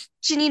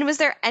 Janine, was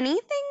there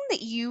anything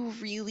that you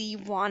really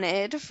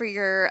wanted for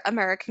your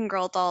American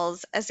Girl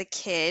dolls as a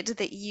kid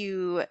that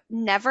you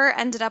never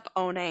ended up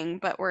owning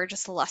but were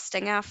just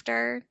lusting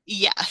after?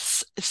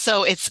 Yes.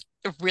 So it's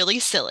really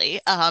silly.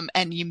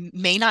 And you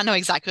may not know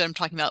exactly what I'm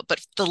talking about,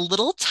 but the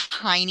little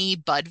tiny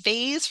bud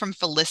vase from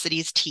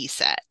Felicity's tea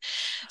set.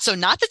 So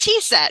not the tea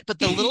set, but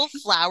the little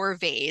flower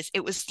vase.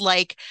 It was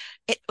like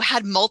it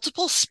had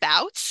multiple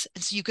spouts,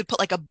 and so you could put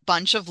like a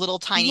bunch of little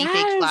tiny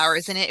fake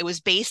flowers in Yes. it. It was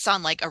based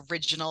on like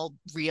original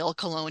real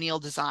colonial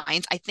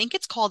designs. I think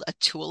it's called a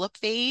tulip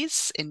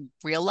vase in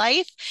real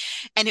life,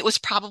 and it was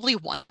probably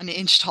 1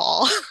 inch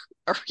tall.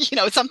 Or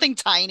something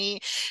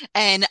tiny,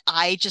 and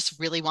I just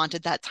really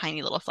wanted that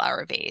tiny little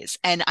flower vase.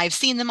 And I've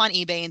seen them on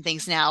eBay and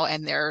things now,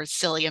 and they're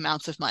silly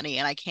amounts of money,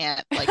 and I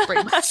can't like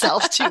bring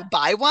myself to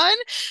buy one.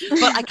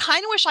 But I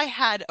kind of wish I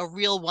had a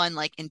real one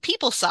like in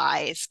people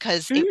size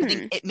because I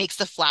think Mm. it makes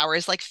the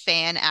flowers like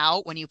fan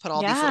out when you put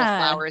all these little Yeah.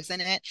 flowers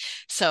in it.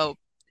 So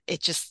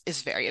it just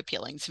is very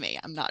appealing to me.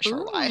 I'm not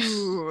sure why.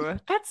 Ooh,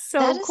 that's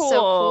That so is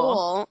so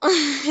cool. cool.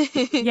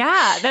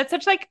 Yeah, that's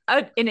such like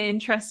an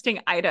interesting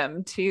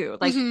item too.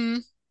 Like Hmm.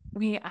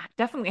 we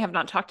definitely have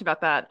not talked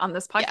about that on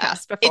this Yeah,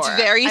 podcast it's before.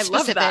 very I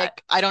love that.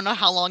 specific. I don't know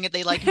how long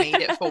they like made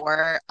it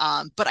for.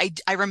 But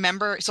I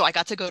remember, so I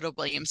got to go to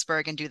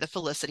Williamsburg and do the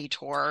Felicity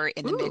tour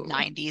in the mid Ooh.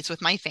 90s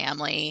with my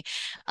family.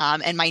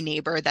 And my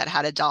neighbor that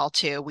had a doll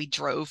too. We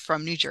drove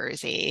from New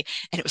Jersey,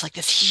 and it was like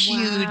this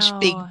huge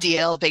big Wow.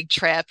 deal, big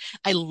trip.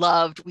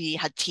 We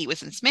had tea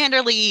with Miss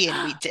Manderly,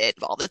 and we did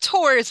all the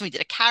tours, and we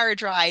did a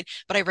carriage ride.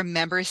 But I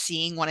remember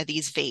seeing one of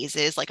these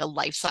vases, like a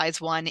life-size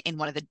one in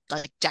one of the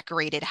like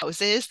decorated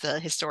houses, the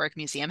historic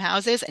museum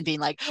houses, and being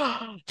like,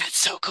 oh, that's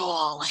so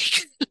cool.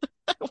 Like,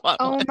 I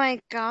want one. Oh my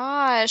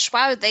gosh.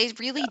 Wow, they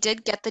really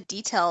did get the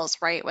details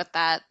right with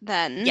that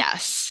then.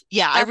 Yes.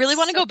 Yeah. I really That's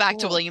want to so go back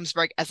to cool.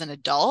 Williamsburg as an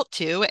adult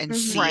too and Hmm.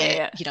 see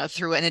it, Right.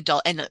 through an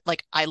adult. And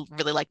like, I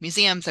really like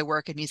museums. I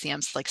work in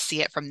museums, like,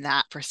 see it from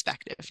that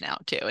perspective now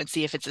too and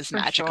see if it's as For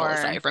magical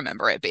as I sure.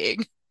 remember it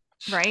being.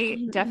 Right.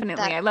 Definitely.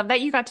 That I love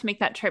that you got to make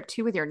that trip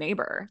too with your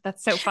neighbor.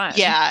 That's so fun.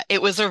 Yeah.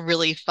 It was a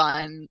really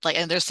fun, like,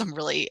 and there's some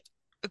really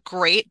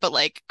great, but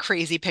like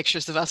crazy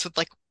pictures of us with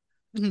like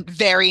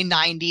very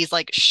 90s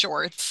like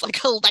shorts,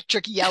 like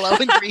electric yellow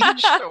and green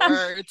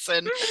shorts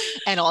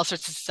and all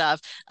sorts of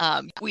stuff.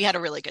 We had a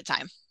really good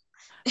time.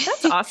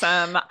 That's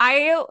awesome.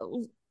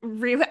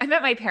 I'm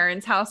at my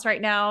parents' house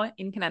right now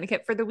in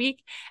Connecticut for the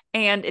week,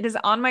 and it is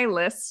on my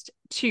list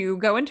to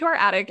go into our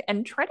attic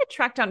and try to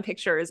track down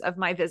pictures of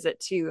my visit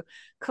to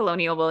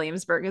Colonial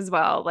Williamsburg as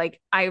well.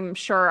 Like I'm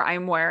sure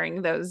I'm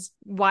wearing those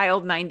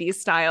wild 90s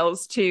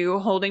styles too,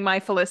 holding my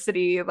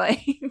Felicity,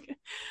 like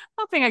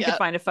hoping I could Yeah.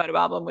 find a photo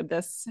album with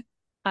this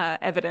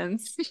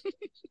evidence.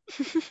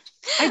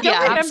 I don't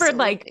Yeah. remember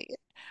like Absolutely.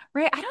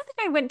 right. I don't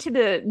think I went to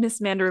the Miss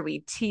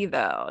Manderley tea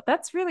though.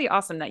 That's really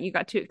awesome that you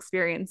got to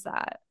experience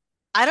that.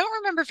 I don't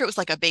remember if it was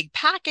like a big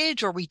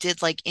package or we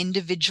did like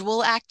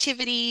individual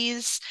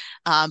activities.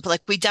 But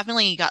like we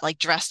definitely got like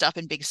dressed up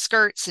in big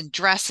skirts and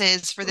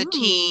dresses for the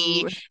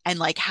tea Ooh. and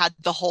like had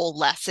the whole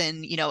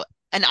lesson,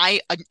 and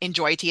I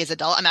enjoy tea as an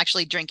adult. I'm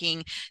actually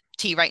drinking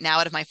tea right now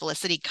out of my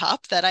Felicity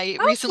cup that I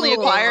Oh, recently Oh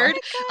acquired, my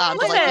the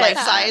gosh, like I love goodness.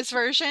 that. life-size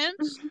version.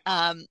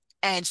 Um,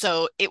 and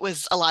so it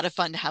was a lot of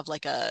fun to have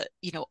like a,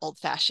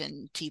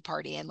 old-fashioned tea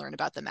party and learn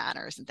about the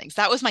manners and things.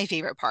 That was my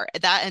favorite part.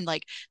 That and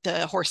like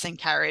the horse and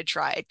carriage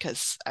ride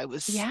because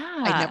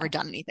I'd never Yeah.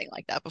 done anything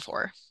like that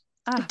before.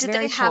 Ah, Did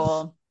they very have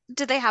cool.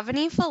 did they have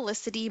any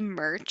Felicity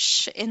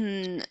merch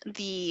in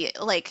the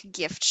like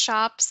gift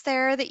shops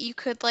there that you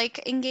could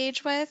like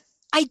engage with?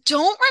 I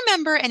don't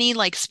remember any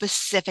like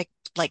specific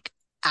like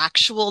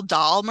actual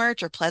doll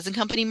merch or Pleasant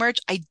Company merch.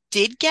 I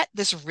did get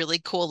this really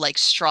cool like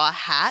straw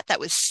hat that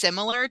was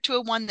similar to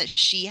a one that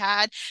she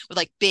had with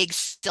like big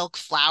silk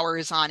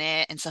flowers on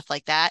it and stuff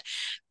like that.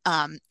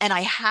 And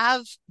I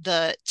have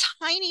the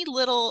tiny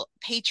little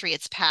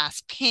Patriots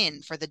Pass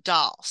pin for the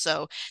doll.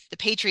 So the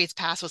Patriots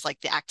Pass was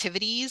like the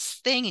activities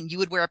thing, and you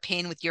would wear a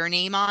pin with your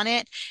name on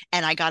it.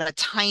 And I got a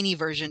tiny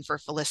version for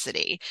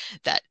Felicity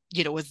that,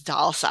 was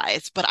doll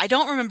size. But I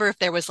don't remember if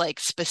there was like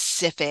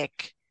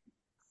specific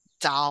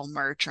doll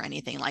merch or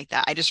anything like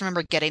that. I just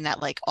remember getting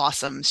that like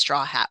awesome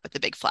straw hat with the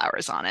big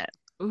flowers on it.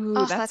 Ooh,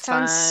 Oh, that that's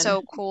sounds fun.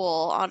 so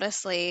cool,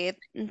 honestly.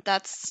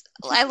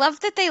 I love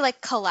that they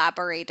like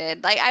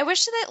collaborated. Like I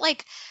wish that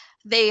like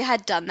they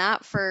had done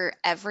that for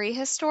every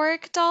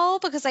historic doll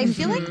because I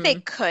feel like they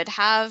Hmm. could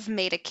have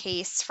made a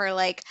case for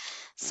like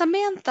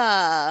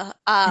Samantha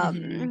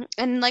Hmm.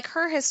 and like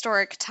her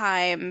historic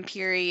time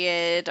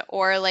period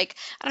or like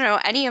I don't know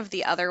any of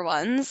the other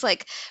ones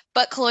like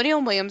but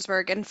Colonial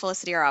Williamsburg and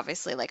Felicity are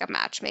obviously like a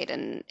match made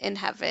in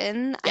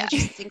heaven. I Yeah.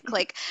 just think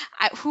like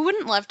who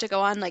wouldn't love to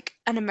go on like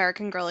an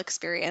American Girl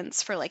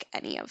experience for like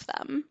any of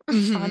them?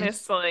 Hmm.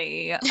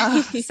 Honestly,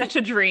 such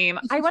a dream.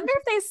 I wonder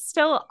if they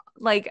still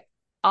like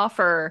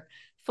offer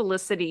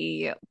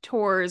Felicity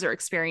tours or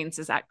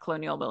experiences at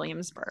Colonial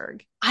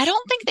Williamsburg. I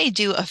don't think they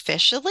do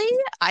officially.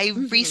 I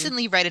Mhm.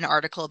 recently read an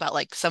article about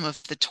like some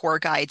of the tour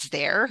guides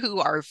there who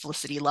are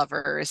Felicity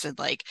lovers and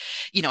like,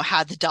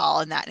 had the doll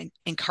and that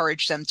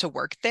encouraged them to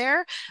work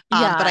there.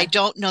 But I Yeah,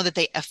 don't know that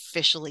they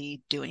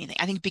officially do anything.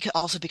 I think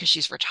because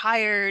she's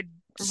retired,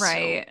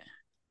 so right.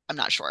 I'm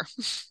not sure.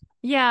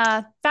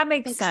 Yeah, that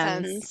makes Makes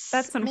sense. sense.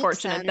 That's Makes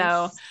unfortunate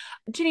though. sense.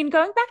 Janine,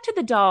 going back to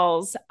the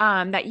dolls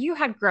that you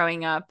had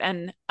growing up,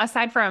 and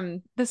aside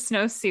from the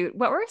snowsuit,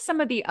 what were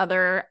some of the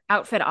other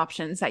outfit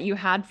options that you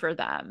had for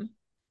them?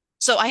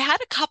 So I had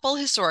a couple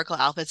historical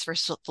outfits for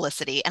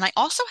Felicity, and I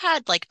also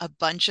had like a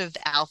bunch of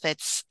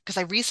outfits because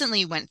I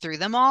recently went through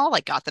them all,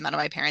 like got them out of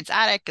my parents'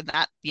 attic, and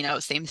that,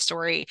 same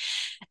story.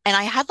 And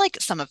I had like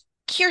some of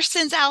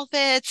Kirsten's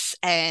outfits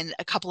and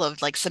a couple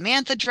of like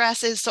Samantha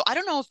dresses. So I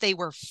don't know if they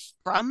were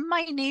from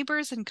my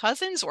neighbors and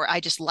cousins or I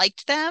just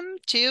liked them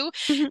too.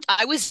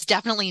 I was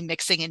definitely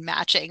mixing and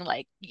matching.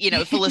 Like,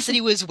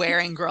 Felicity was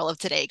wearing Girl of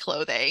Today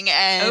clothing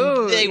and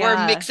Oh, they were yeah.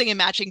 mixing and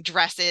matching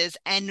dresses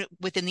and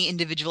within the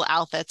individual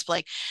outfits. But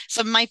like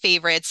some of my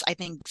favorites, I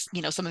think,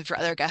 some of your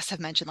other guests have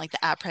mentioned like the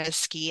après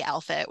ski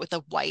outfit with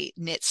the white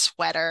knit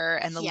sweater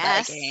and the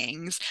Yes.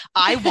 leggings.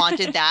 I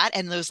wanted that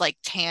and those like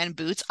tan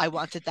boots. I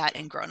wanted that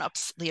in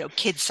grown-ups,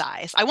 kid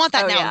size. I want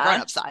that Oh, now in yeah.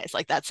 grown-up size,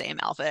 like that same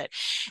outfit.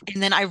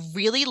 And then I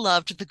really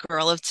loved the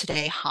Girl of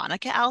Today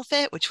Hanukkah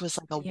outfit, which was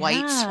like a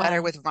white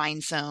sweater Yeah. with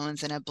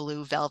rhinestones and a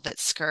blue velvet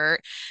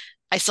skirt.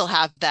 I still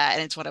have that,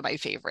 and it's one of my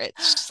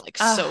favorites. Just like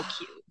so Uh,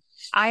 cute.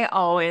 I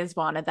always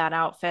wanted that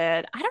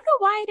outfit. I don't know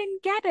why I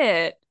didn't get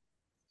it.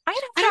 I'd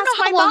have I to don't ask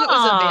know my how long it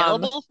was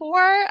mom. available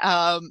for,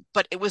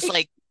 but it was It,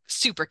 like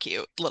super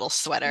cute little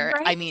sweater.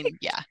 I right? mean,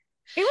 yeah.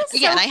 It was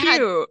Yeah, so and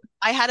cute.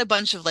 I had a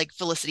bunch of like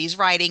Felicity's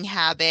riding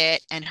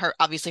habit and her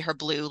obviously her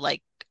blue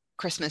like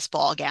Christmas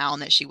ball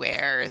gown that she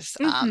wears,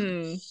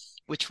 Hmm.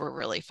 which were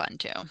really fun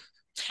too.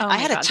 Oh I my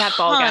had a God, that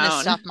ball ton of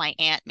stuff gown. my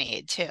aunt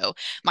made too.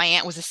 My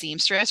aunt was a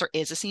seamstress or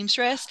is a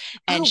seamstress,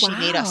 Oh, and she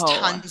made us wow.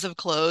 tons of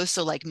clothes.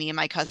 So like me and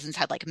my cousins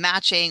had like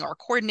matching or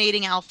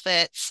coordinating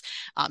outfits.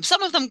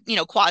 Some of them,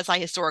 quasi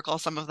historical,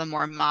 some of them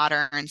more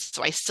modern.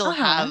 So I still Uh-huh.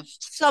 have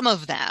some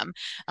of them.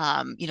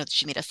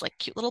 She made us like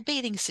cute little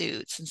bathing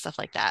suits and stuff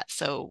like that.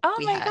 So Oh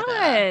we my had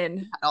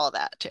God. all of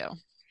that too.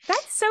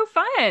 That's so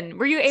fun.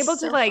 Were you able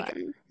to So like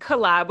fun.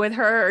 collab with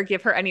her or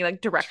give her any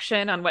like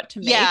direction on what to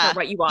make or Yeah,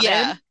 what you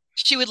wanted? yeah.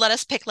 She would let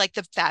us pick like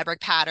the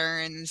fabric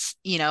patterns,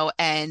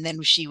 and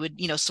then she would,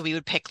 so we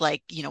would pick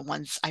like,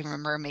 once I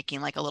remember making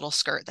like a little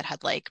skirt that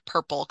had like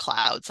purple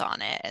clouds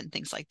on it and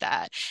things like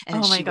that. And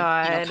then Oh my she would,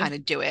 God. kind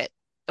of do it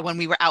when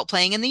we were out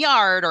playing in the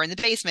yard or in the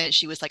basement.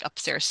 She was like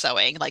upstairs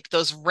sewing, like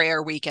those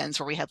rare weekends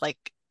where we had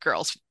like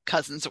girls'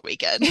 cousins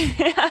weekend.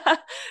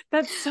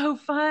 That's so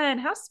fun.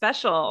 How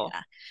special.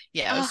 Yeah.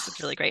 Yeah, it was Oh,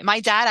 really great. My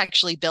dad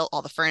actually built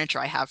all the furniture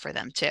I have for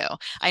them too.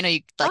 I know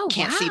you like Oh,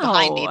 can't see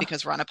behind me wow.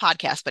 because we're on a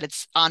podcast, but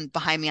it's on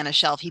behind me on a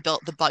shelf. He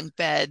built the bunk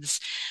beds,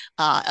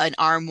 an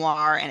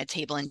armoire, and a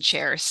table and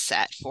chair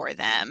set for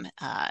them,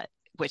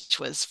 which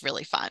was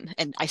really fun.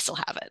 And I still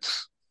have it.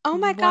 oh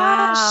my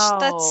gosh,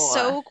 that's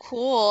Wow. so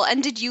cool.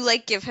 And did you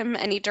like give him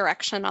any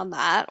direction on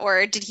that,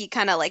 or did he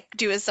kind of like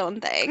do his own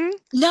thing?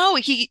 No,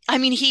 I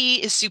mean,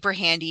 he is super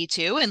handy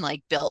too, and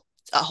like built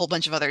a whole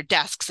bunch of other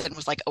desks and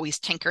was like always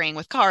tinkering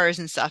with cars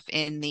and stuff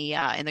in the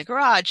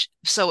garage.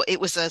 So it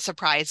was a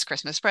surprise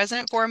Christmas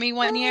present for me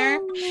one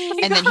year. Oh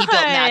my And then he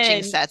built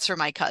matching God. sets for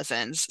my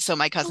cousins. So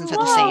my cousins had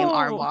the same Whoa.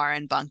 armoire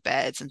and bunk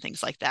beds and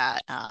things like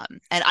that.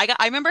 And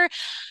I remember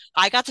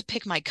I got to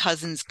pick my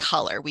cousin's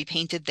color. We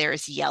painted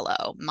theirs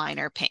yellow, mine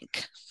are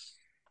pink.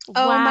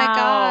 Oh my Wow.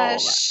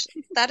 gosh,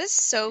 that is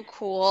so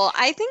cool.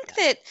 I think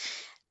that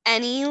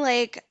any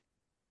like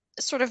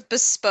sort of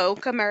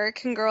bespoke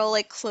American Girl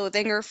like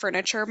clothing or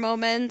furniture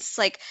moments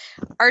like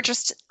are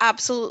just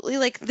absolutely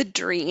like the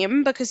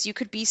dream because you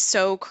could be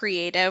so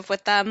creative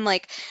with them,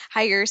 like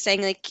how you're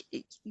saying like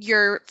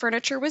your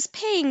furniture was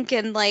pink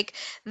and like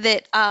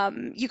that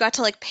you got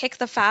to like pick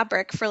the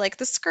fabric for like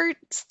the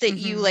skirts that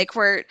you Hmm. like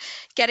were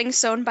getting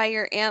sewn by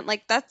your aunt.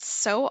 Like that's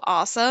so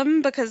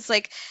awesome because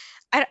like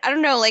I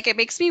don't know, like it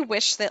makes me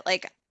wish that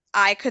like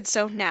I could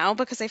sew now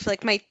because I feel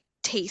like my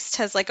taste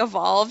has like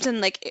evolved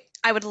and like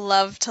I would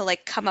love to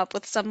like come up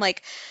with some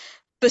like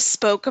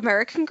bespoke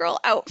American Girl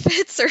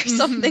outfits or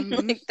something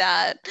Hmm. like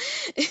that.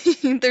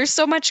 There's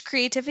so much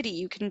creativity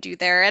you can do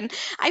there. And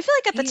I feel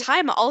like at the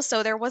time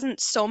also there wasn't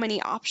so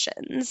many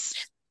options.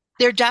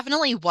 There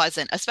definitely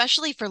wasn't,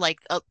 especially for like,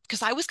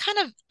 because I was kind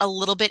of a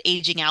little bit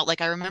aging out. Like,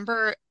 I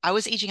remember I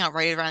was aging out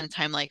right around the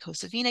time like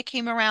Josefina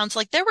came around. So,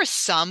 like, there were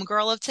some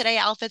Girl of Today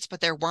outfits,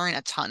 but there weren't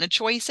a ton of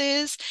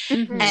choices.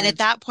 And Mhm. Hmm. at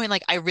that point,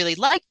 like, I really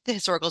liked the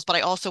historicals, but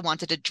I also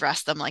wanted to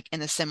dress them like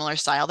in a similar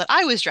style that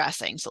I was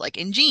dressing. So, like,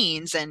 in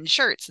jeans and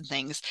shirts and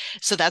things.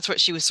 So, that's what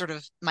she was sort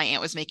of, my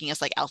aunt was making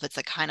us like outfits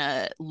that kind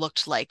of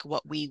looked like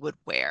what we would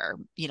wear,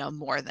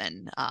 more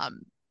than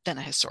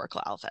a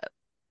historical outfit.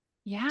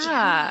 Yeah,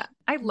 Yeah.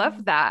 I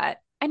love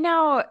that. And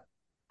now,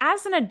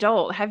 as an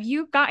adult, have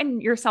you gotten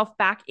yourself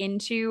back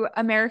into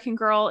American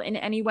Girl in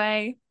any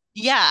way?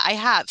 Yeah, I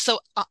have. So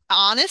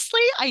honestly,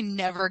 I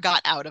never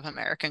got out of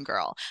American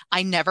Girl.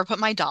 I never put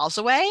my dolls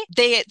away.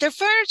 Their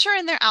furniture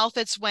and their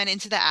outfits went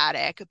into the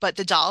attic, but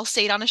the dolls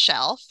stayed on a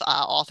shelf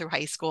all through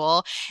high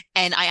school.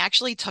 And I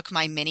actually took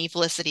my mini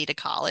Felicity to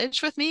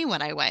college with me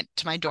when I went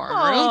to my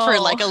dorm room for Oh,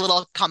 like a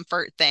little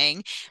comfort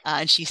thing.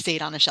 And she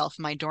stayed on a shelf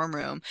in my dorm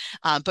room.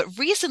 But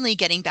recently,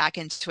 getting back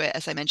into it,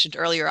 as I mentioned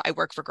earlier, I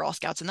work for Girl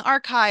Scouts in the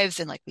archives,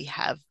 and like we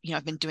have,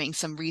 I've been doing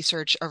some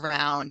research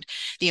around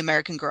the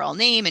American Girl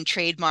name and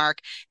trademark.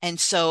 And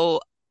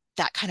so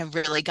that kind of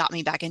really got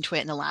me back into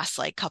it in the last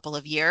like couple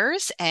of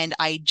years. And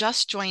I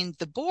just joined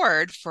the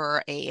board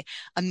for a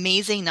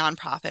amazing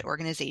nonprofit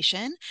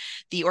organization.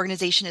 The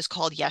organization is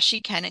called Yes She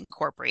Can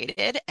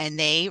Incorporated, and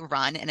they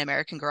run an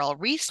American Girl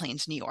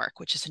Plains, New York,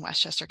 which is in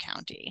Westchester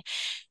County.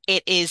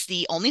 It is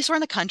the only store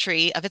in the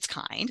country of its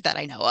kind that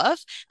I know of.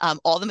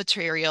 All the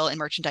material and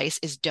merchandise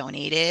is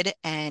donated,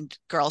 and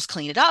girls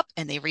clean it up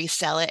and they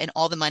resell it. And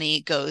all the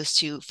money goes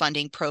to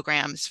funding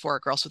programs for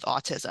girls with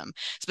autism,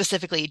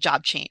 specifically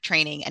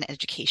training and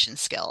education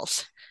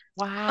skills.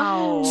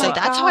 Oh So my wow.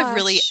 that's how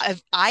gosh.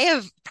 I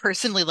have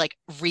personally like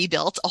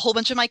rebuilt a whole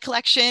bunch of my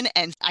collection,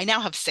 and I now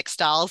have six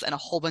dolls and a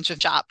whole bunch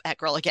of shop at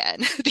Girl Again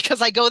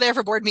because I go there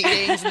for board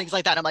meetings and things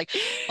like that. I'm like,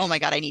 oh my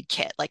God, I need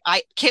Kit. Like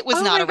Kit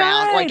was Oh not my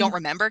around, or I God. don't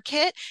remember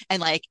Kit.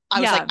 And like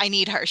I was like, Yeah. I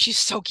need her. She's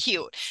so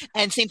cute.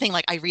 And same thing,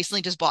 like I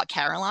recently just bought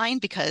Caroline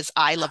because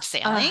I love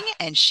sailing Uh,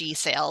 and she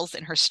sails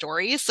in her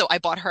stories. So I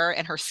bought her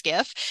and her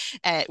skiff,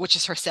 which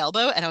is her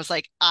sailboat. And I was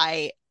like,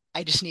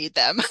 I just need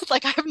them.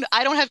 Like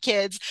I don't have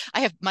kids.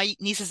 I have my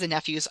nieces and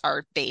nephews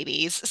are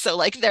babies, so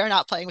like they're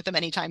not playing with them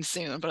anytime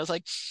soon. But I was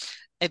like,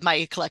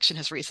 my collection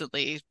has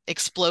recently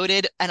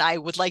exploded, and I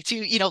would like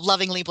to,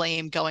 lovingly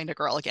blame going to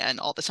Girl Again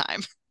all the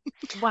time.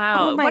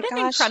 Oh wow. my What an gosh.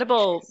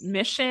 incredible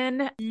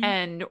mission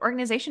and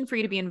organization for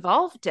you to be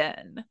involved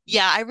in.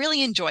 Yeah, I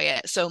really enjoy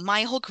it. So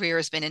my whole career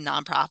has been in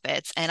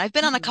nonprofits, and I've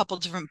been on a Mhm. couple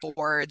different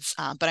boards,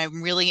 but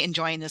I'm really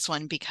enjoying this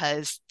one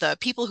because the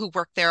people who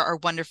work there are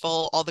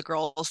wonderful. All the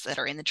girls that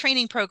are in the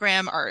training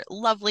program are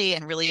lovely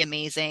and really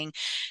amazing.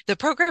 The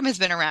program has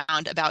been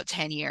around about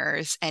 10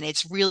 years, and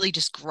it's really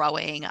just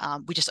growing.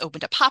 We just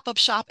opened a pop-up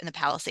shop in the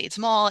Palisades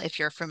Mall, if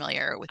you're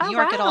familiar with New Oh,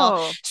 York at all.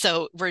 wow.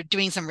 So we're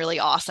doing some really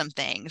awesome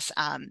things.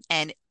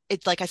 And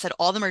it's like I said,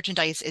 all the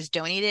merchandise is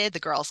donated. The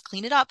girls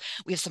clean it up.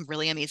 We have some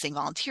really amazing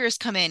volunteers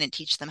come in and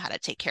teach them how to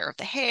take care of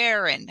the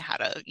hair and how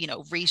to,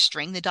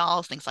 restring the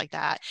dolls, things like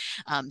that.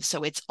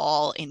 So it's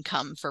all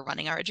income for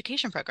running our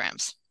education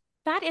programs.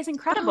 That is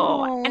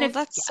incredible. And Oh, if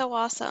that's so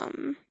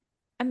awesome.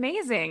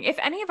 amazing. If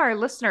any of our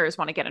listeners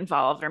want to get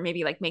involved or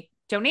maybe like make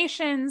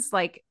donations,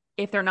 like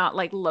if they're not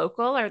like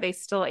local, are they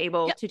still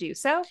able to do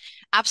so?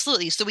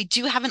 Absolutely. So we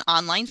do have an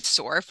online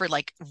store for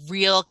like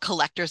real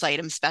collector's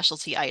items,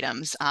 specialty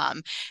items.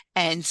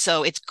 And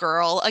so it's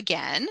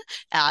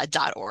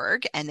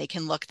girlagain.org, and they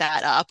can look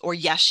that up, or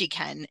yes, she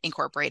can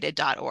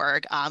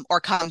incorporated.org,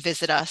 or come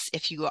visit us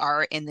if you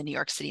are in the New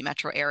York City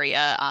metro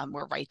area.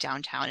 We're right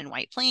downtown in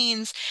White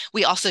Plains.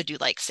 We also do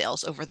like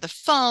sales over the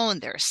phone.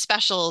 There are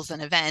specials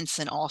and events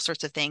and all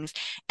sorts of things.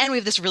 And we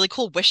have this really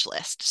cool wish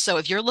list. So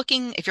if you're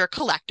a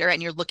collector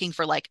and you're looking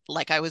for like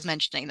I was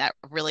mentioning, that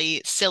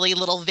really silly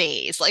little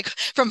vase, like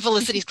from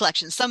Felicity's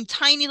collection, some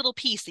tiny little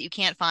piece that you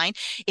can't find,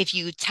 if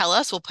you tell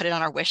us, we'll put it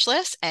on our wish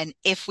list. And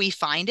if we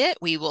find it,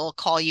 we will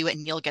call you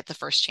and you'll get the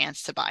first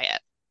chance to buy it.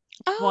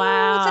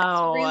 Oh, that's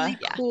Wow. really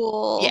Yeah.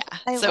 cool. Yeah.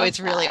 I So love it's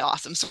really that.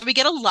 awesome. So we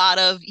get a lot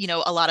of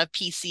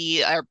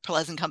PC or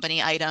Pleasant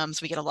Company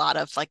items. We get a lot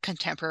of like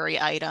contemporary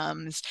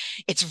items.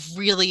 It's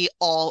really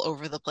all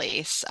over the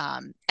place.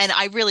 And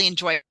I really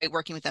enjoy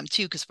working with them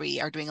too, because we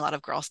are doing a lot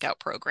of Girl Scout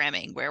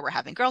programming where we're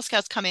having Girl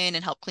Scouts come in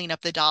and help clean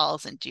up the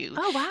dolls and do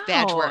Oh,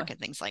 badge wow. work and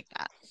things like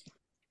that.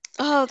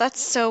 Oh, that's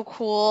so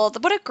cool.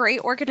 What a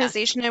great Yeah.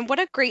 organization and what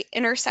a great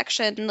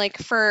intersection like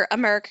for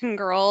American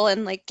Girl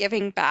and like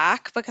giving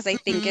back because I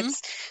think hmm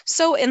it's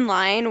so in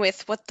line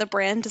with what the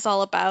brand is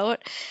all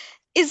about.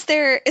 Is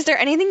there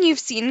anything you've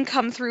seen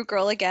come through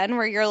Girl Again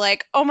where you're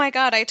like, "Oh my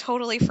God, I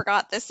totally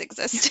forgot this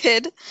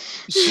existed."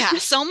 Yeah,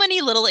 so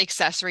many little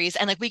accessories.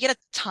 And like we get a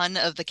ton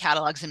of the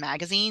catalogs and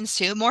magazines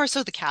too, more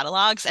so the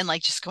catalogs and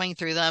like just going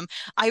through them.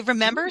 I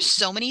remember Ooh.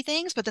 so many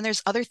things, but then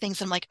there's other things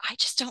that I'm like, I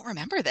just don't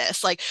remember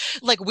this. Like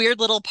weird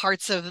little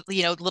parts of,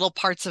 little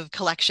parts of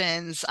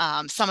collections,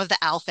 some of the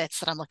outfits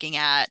that I'm looking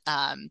at.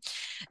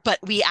 But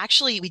we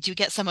do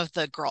get some of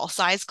the girl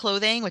size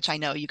clothing, which I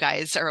know you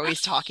guys are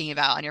always talking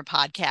about on your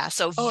podcast.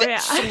 So Oh, yeah.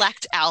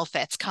 select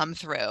outfits come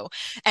through.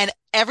 And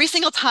every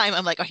single time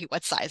I'm like, okay,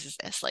 what size is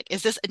this? Like,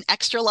 is this an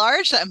extra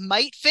large that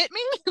might fit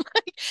me?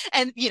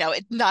 And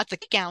not the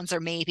gowns are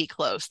maybe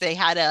close. They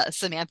had a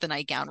Samantha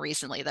Night gown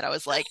recently that I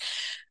was like,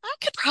 I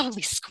could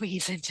probably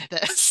squeeze into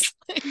this.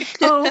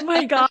 Oh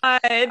my God.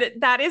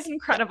 That is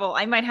incredible.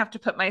 I might have to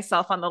put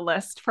myself on the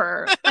list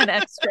for an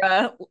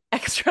extra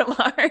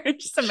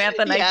large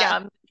Samantha Yeah.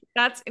 nightgown.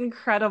 That's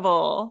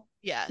incredible.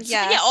 Yeah.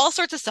 So yeah, all Yes.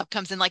 sorts of stuff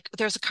comes in. Like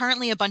there's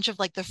currently a bunch of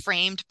like the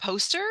framed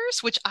posters,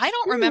 which I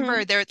don't remember.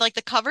 Hmm. They're like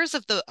the covers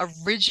of the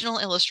original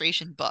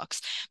illustration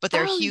books, but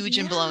they're Oh huge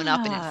and blown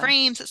up and in yeah.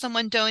 frames that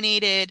someone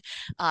donated.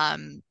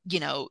 And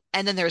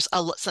then there's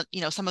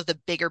some of the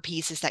bigger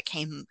pieces that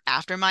came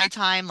after my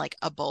time, like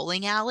a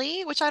bowling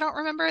alley, which I don't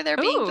remember there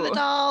being for the Oh,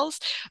 dolls,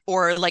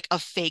 or like a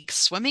fake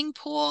swimming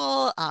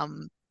pool.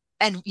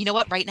 And you know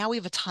what? Right now we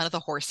have a ton of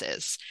the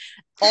horses,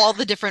 all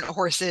the different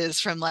horses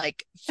from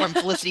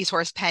Felicity's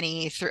horse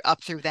Penny through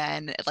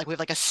then. Like we have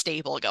like a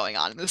stable going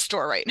on in the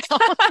store right now.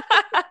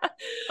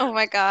 Oh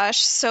my gosh,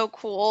 so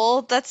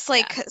cool. That's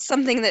like Yeah,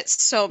 something that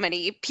so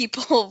many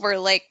people were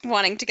like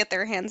wanting to get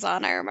their hands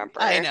on, I I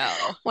remember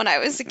know. when I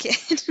was a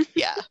kid.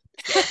 Yeah.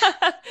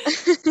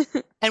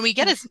 And we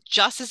get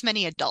just as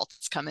many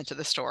adults come into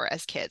the store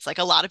as kids. Like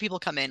a lot of people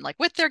come in like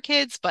with their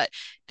kids, but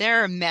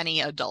there are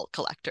many adult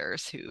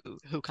collectors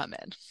who come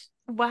in.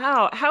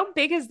 Wow. How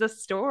big is the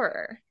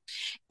store?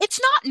 It's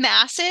not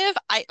massive.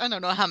 I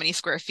don't know how many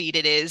square feet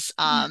it is.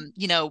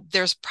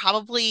 There's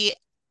probably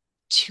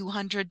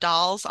 200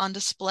 dolls on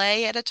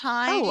display at a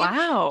Oh, time,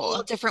 all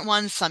wow. different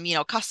ones, some,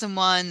 custom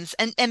ones,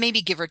 and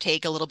maybe give or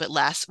take a little bit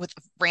less with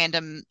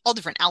all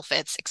different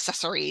outfits,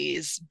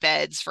 accessories,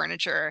 beds,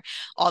 furniture,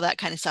 all that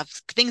kind of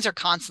stuff. Things are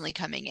constantly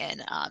coming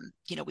in.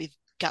 We've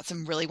got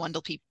some really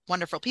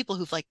wonderful people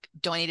who've like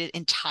donated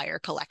entire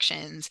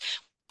collections,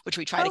 which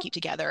we try to Oh, keep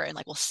together and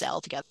like we'll sell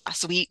together.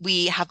 So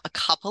we have a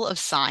couple of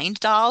signed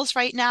dolls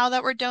right now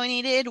that were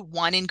donated,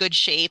 one in good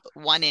shape,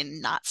 one in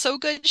not so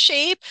good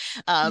shape.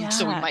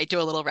 So we yeah. might do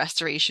a little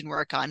restoration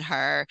work on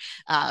her.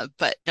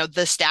 But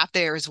the staff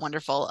there is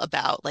wonderful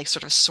about like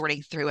sort of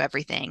sorting through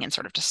everything and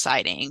sort of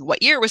deciding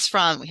what year it was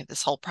from. We have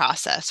this whole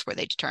process where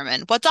they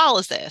determine what doll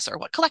is this or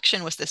what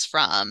collection was this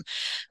from.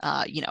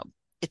 Uh, you know,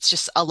 it's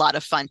just a lot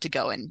of fun to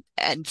go and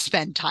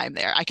spend time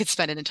there. I could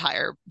spend an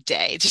entire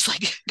day just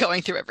like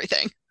going through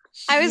everything.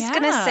 I was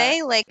gonna Yeah.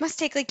 say, like, must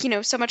take like,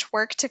 so much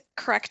work to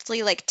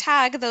correctly like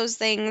tag those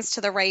things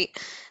to the right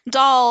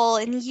doll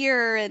and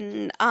year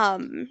and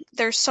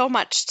there's so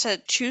much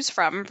to choose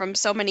from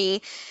so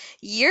many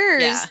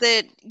years Yeah.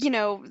 that,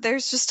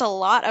 there's just a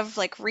lot of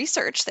like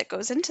research that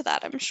goes into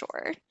that, I'm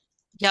sure.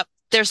 Yep.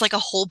 There's like a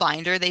whole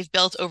binder they've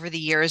built over the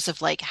years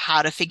of like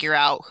how to figure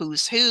out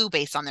who's who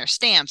based on their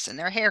stamps and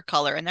their hair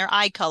color and their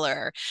eye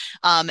color.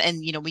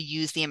 And we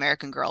use the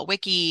American Girl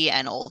Wiki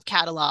and old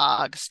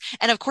catalogs.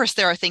 And of course,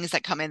 there are things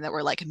that come in that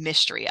were like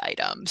mystery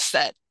items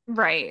that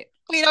Right.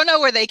 We don't know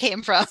where they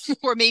came from,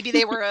 or maybe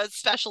they were a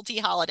specialty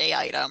holiday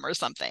item or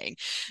something,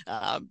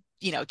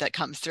 that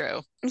comes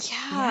through.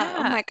 Yeah,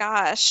 oh Yeah. my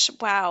gosh.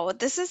 Wow.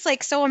 This is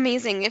like so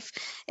amazing.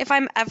 If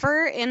I'm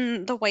ever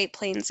in the White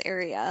Plains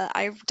area,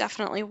 I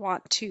definitely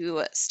want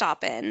to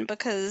stop in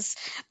because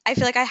I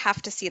feel like I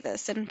have to see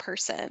this in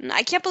person.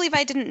 I can't believe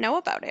I didn't know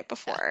about it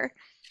Yeah. before.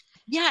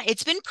 Yeah,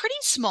 it's been pretty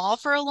small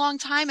for a long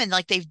time, and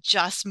like they've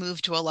just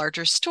moved to a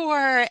larger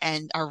store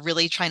and are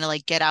really trying to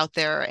like get out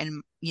there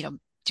and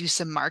do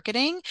some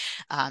marketing.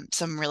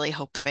 So I'm really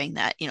hoping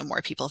that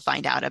more people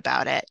find out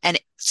about it. And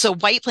so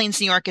White Plains,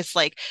 New York is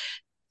like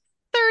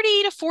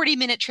 30 to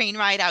 40-minute train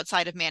ride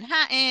outside of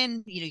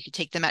Manhattan. You could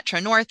take the Metro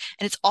North,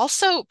 and it's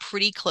also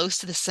pretty close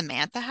to the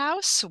Samantha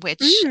House,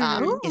 which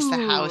Mm. is the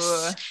Ooh.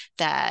 house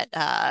that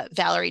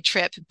Valerie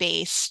Tripp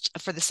based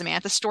for the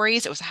Samantha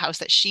stories. It was a house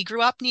that she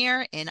grew up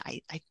near, and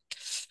I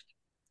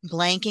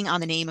blanking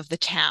on the name of the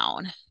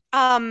town.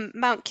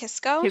 Mount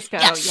Kisco? Kisco,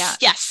 yeah. Yes,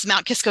 yes,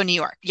 Mount Kisco, New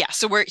York. Yeah,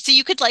 so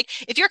you could like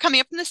if you're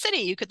coming up from the city,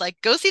 you could like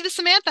go see the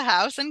Samantha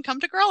House and come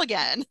to Girl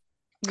again.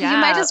 You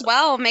might Yeah, as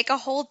well make a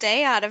whole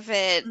day out of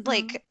it, Hmm.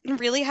 like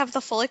really have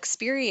the full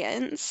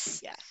experience.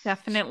 Yeah.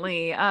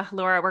 definitely.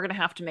 Laura, we're gonna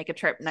have to make a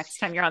trip next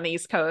time you're on the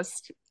East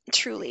Coast.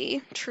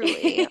 Truly,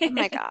 truly. Oh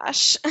my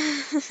gosh.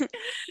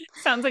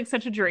 Sounds like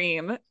such a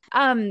dream.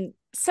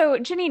 So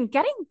Janine,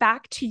 getting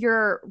back to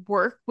your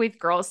work with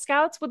Girl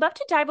Scouts, would love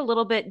to dive a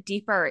little bit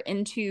deeper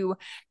into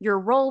your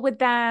role with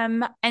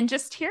them and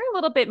just hear a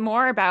little bit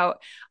more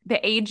about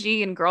the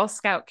AG and Girl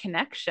Scout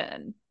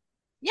connection.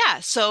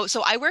 Yeah, so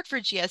I work for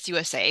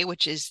GSUSA,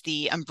 which is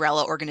the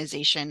umbrella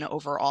organization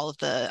over all of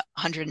the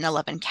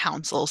 111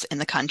 councils in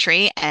the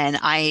country, and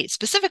I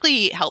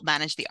specifically help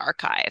manage the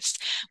archives,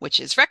 which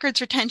is records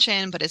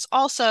retention, but is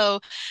also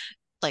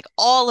like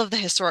all of the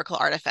historical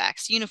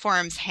artifacts,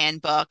 uniforms,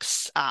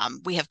 handbooks.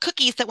 We have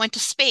cookies that went to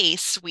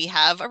space. We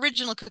have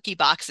original cookie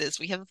boxes.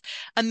 We have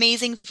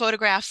amazing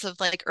photographs of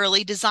like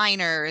early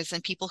designers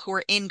and people who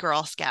were in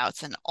Girl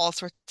Scouts and all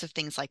sorts of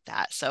things like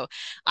that. So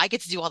I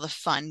get to do all the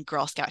fun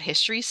Girl Scout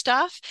history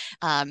stuff.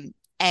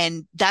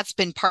 And that's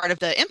been part of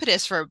the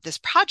impetus for this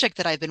project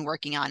that I've been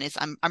working on is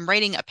I'm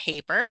writing a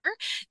paper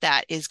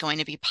that is going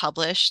to be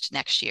published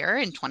next year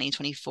in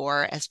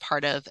 2024 as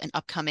part of an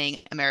upcoming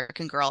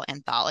American Girl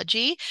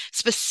anthology,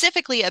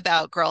 specifically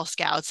about Girl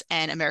Scouts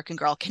and American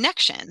Girl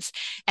connections.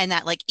 And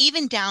that, like,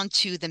 even down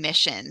to the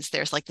missions,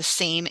 there's like the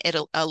same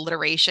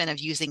alliteration of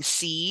using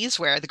C's,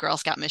 where the Girl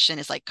Scout mission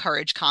is like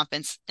courage,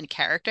 confidence, and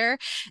character.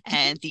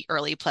 And the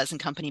early Pleasant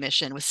Company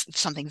mission was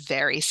something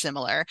very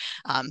similar.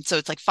 So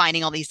it's like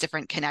finding all these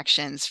different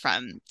connections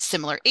from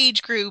similar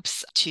age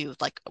groups to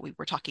like we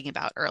were talking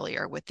about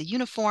earlier with the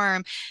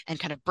uniform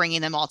and kind of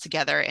bringing them all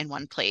together in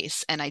one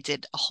place. And I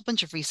did a whole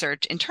bunch of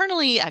research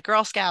internally at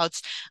Girl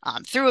Scouts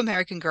through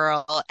American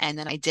Girl. And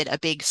then I did a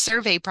big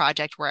survey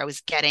project where I was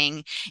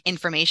getting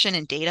information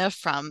and data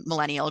from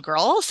millennial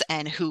girls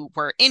and who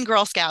were in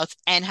Girl Scouts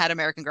and had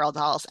American Girl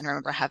dolls. And I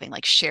remember having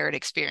like shared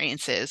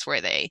experiences where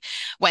they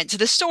went to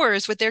the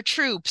stores with their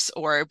troops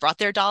or brought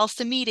their dolls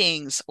to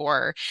meetings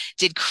or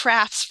did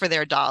crafts for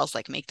their dolls,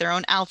 like make their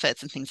own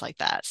outfits and things like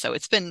that. So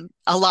it's been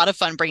a lot of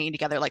fun bringing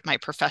together like my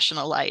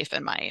professional life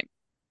and my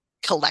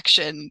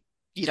collection,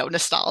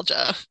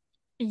 nostalgia.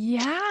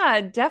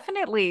 Yeah,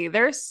 definitely.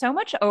 There's so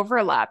much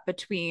overlap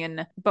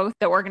between both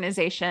the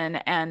organization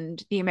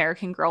and the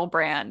American Girl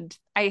brand.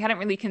 I hadn't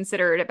really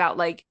considered about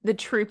like the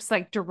troops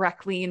like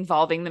directly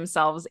involving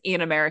themselves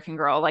in American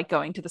Girl, like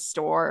going to the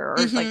store or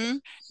like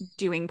Mm-hmm.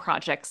 doing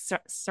projects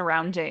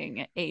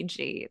surrounding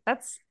AG.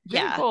 That's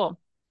really Yeah. cool.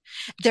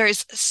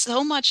 There's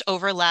so much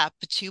overlap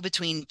too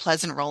between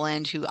Pleasant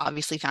Rowland, who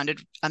obviously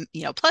founded,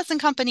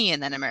 Pleasant Company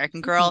and then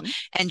American Girl, Mhm.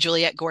 and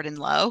Juliette Gordon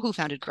Low, who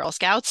founded Girl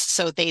Scouts.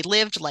 So they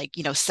lived like,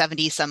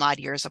 70 some odd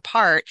years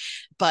apart,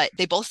 but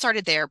they both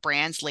started their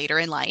brands later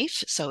in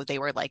life. So they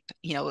were like,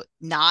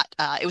 not,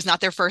 it was not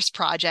their first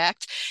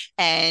project.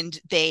 And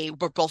they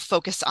were both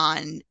focused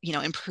on,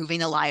 improving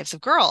the lives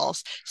of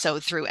girls. So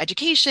through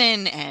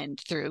education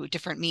and through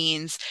different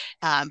means.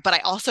 But I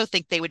also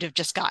think they would have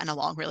just gotten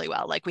along really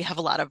well. Like we have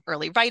a lot of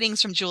early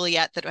writings from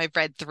Juliet that I've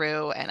read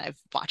through, and I've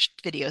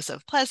watched videos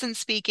of Pleasant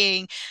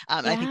speaking.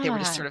 And I think they were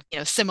just Yeah. sort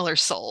of, similar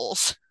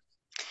souls.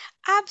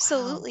 Wow.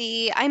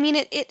 Absolutely. I mean,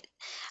 it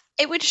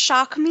would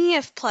shock me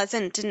if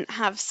Pleasant didn't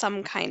have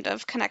some kind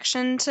of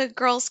connection to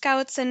Girl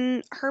Scouts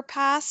in her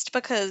past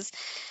because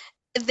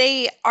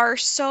they are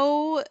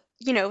so,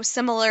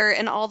 similar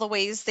in all the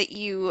ways that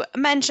you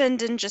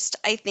mentioned, and just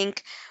I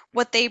think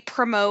what they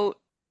promote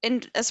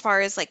in as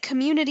far as like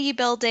community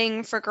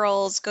building for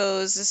girls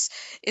goes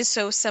is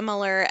so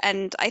similar,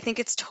 and I think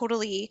it's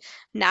totally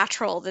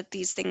natural that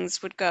these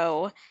things would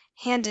go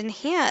hand in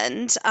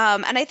hand.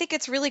 And I think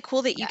it's really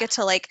cool that you Yeah. get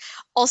to like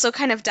also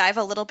kind of dive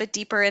a little bit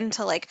deeper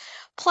into like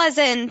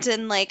Pleasant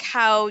and like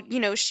how,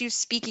 she's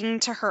speaking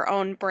to her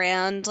own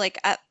brand like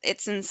at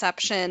its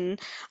inception,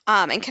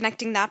 and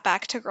connecting that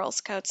back to Girl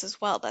Scouts as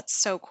well. That's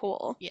so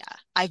cool. Yeah,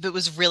 I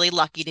was really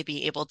lucky to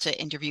be able to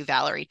interview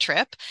Valerie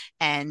Tripp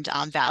and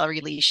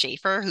Valerie Lee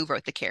Schaefer, who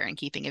wrote The Care and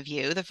Keeping of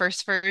You, the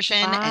first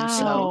version. And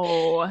so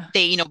Wow.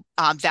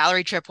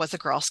 Valerie Tripp was a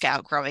Girl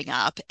Scout growing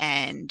up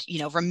and,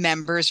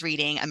 remembers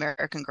reading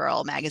American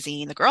Girl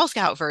magazine, the Girl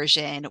Scout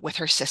version, with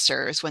her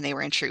sisters when they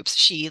were in troops.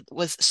 She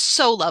was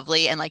so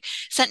lovely and like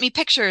sent me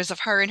pictures of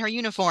her in her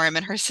uniform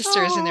and her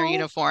sisters in their Oh,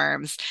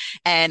 uniforms.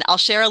 And I'll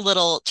share a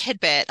little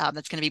tidbit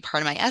that's going to be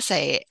part of my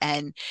essay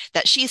and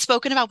that she's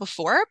spoken about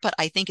before, but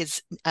I think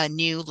is a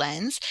new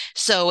lens.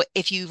 So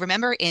if you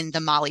remember in the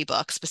Molly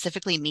book,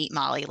 specifically Meet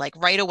Molly, like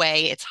right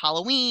away it's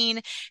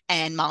Halloween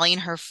and Molly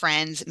and her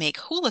friends make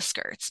hula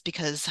skirts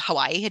because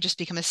Hawaii had just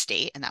become a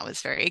state, and that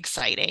was very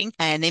exciting.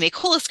 And they make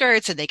hula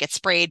skirts and they get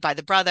sprayed by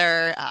the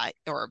brother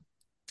or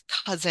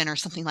cousin or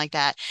something like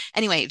that.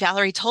 Anyway,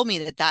 Valerie told me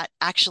that that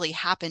actually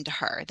happened to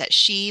her, that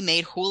she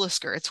made hula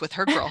skirts with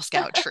her Girl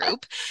Scout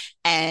troop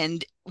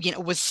and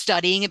was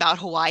studying about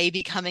Hawaii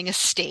becoming a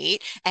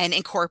state and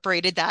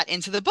incorporated that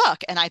into the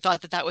book. And I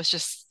thought that that was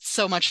just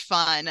so much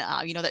fun,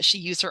 that she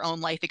used her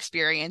own life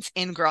experience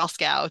in Girl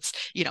Scouts,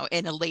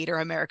 in a later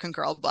American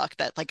Girl book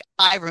that like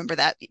I remember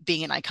that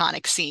being an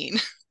iconic scene.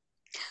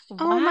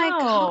 oh my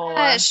Wow.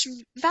 gosh.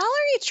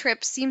 Valerie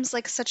Tripp seems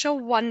like such a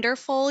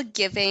wonderful,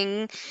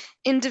 giving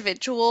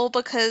individual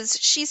because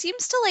she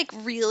seems to like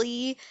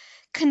really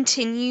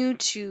continue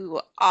to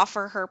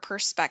offer her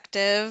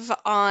perspective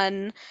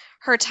on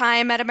her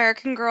time at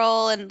American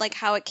Girl and like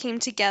how it came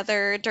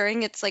together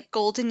during its like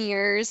golden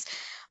years.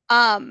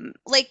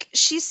 Like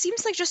she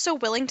seems like just so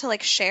willing to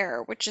like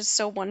share, which is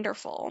so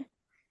wonderful.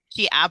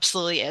 She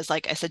absolutely is.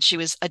 Like I said, she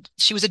was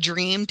a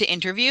dream to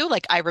interview.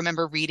 Like I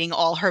remember reading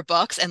all her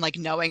books and like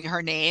knowing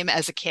her name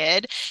as a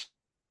kid.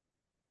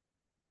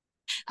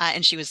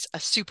 And she was a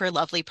super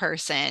lovely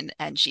person.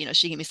 And she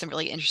gave me some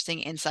really interesting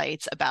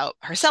insights about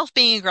herself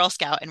being a Girl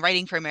Scout and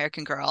writing for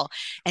American Girl.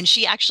 And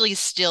she actually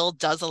still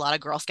does a lot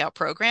of Girl Scout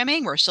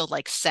programming where she'll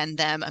like send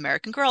them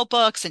American Girl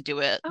books and do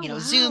a, Oh,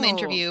 Zoom wow.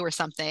 interview or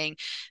something.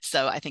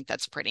 So I think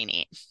that's pretty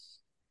neat.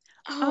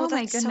 Oh, Oh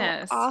my that's so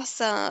goodness.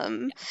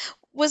 awesome.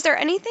 Was there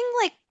anything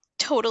like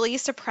totally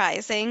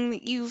surprising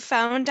that you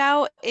found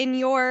out in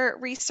your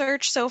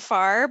research so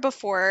far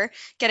before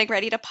getting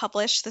ready to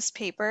publish this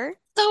paper?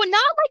 So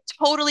not like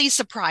totally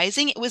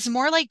surprising. It was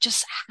more like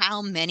just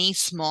how many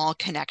small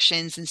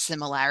connections and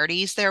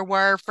similarities there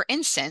were. For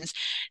instance,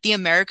 the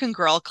American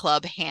Girl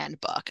Club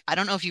handbook. I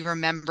don't know if you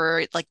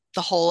remember like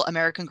the whole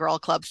American Girl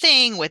Club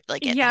thing with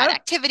like it had Yep.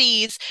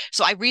 activities.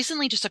 So I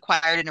recently just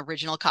acquired an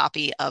original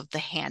copy of the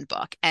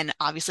handbook. And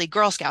obviously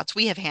Girl Scouts,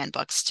 we have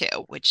handbooks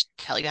too, which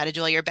tell you how to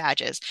do all your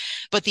badges.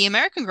 But the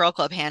American Girl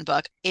Club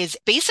handbook is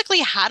basically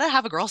how to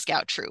have a Girl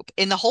Scout troop.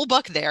 In the whole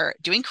book, they're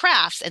doing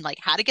crafts and like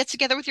how to get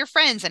together with your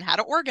friends and how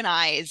to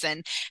organize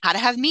and how to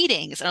have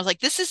meetings. And I was like,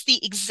 this is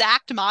the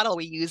exact model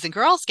we use in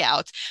Girl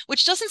Scouts,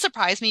 which doesn't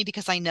surprise me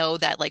because I know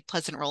that like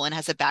Pleasant Rowland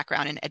has a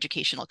background in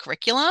educational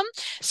curriculum.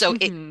 So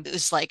it Hmm.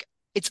 was like,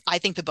 I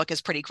think the book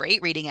is pretty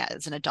great reading it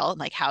as an adult and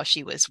like how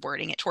she was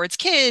wording it towards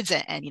kids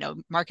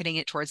and marketing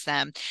it towards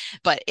them.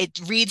 But it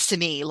reads to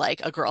me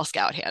like a Girl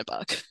Scout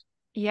handbook.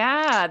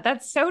 Yeah,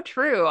 that's so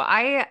true.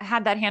 I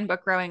had that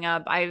handbook growing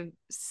up. I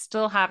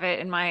still have it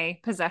in my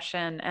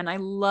possession and I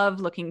love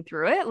looking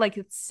through it. Like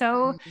it's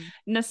so Mhm.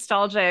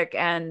 nostalgic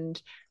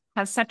and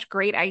has such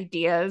great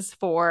ideas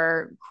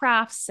for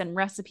crafts and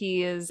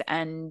recipes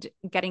and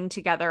getting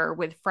together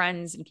with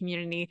friends and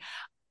community.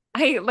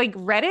 I like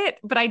read it,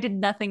 but I did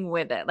nothing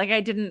with it. Like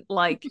I didn't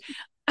like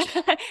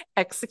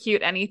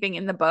execute anything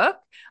in the book.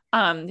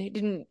 It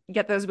didn't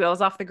get those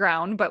wheels off the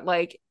ground, but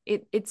like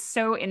it's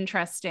so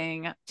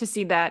interesting to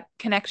see that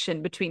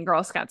connection between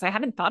Girl Scouts. I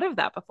hadn't thought of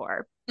that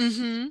before.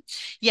 Hmm.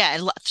 Yeah,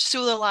 and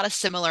so a lot of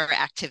similar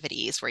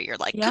activities where you're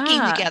like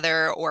cooking Yeah.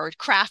 together or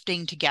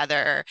crafting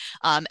together.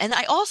 And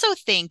I also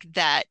think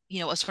that,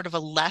 a sort of a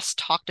less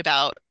talked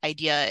about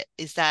idea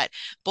is that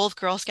both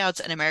Girl Scouts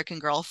and American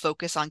Girl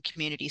focus on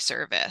community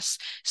service.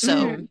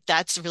 So Mm,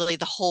 that's really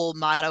the whole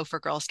motto for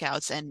Girl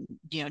Scouts and,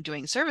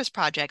 doing service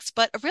projects,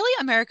 but really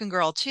American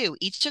Girl too.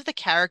 Each of the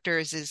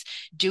characters is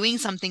doing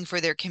something for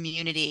their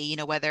community,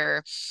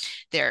 whether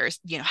they're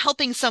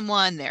helping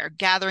someone, they're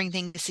gathering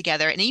things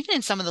together, and even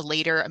in some of the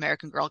later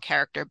American Girl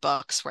character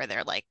books where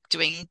they're like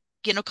doing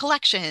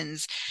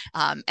collections,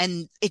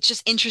 and it's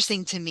just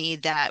interesting to me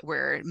that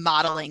we're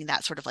modeling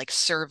that sort of like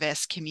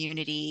service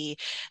community,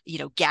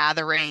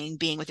 gathering,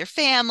 being with your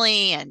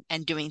family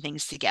and doing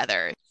things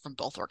together from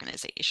both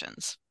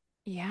organizations.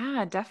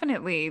 yeah,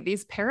 definitely.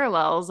 These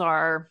parallels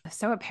are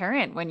so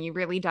apparent when you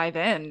really dive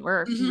in.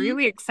 We're Hmm.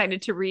 really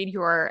excited to read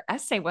your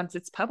essay once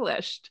it's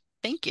published.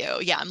 Thank you.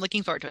 Yeah, I'm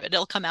looking forward to it.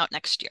 It'll come out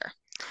next year.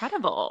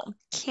 Incredible.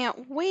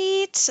 Can't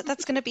wait.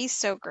 That's going to be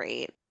so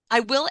great. I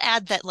will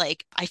add that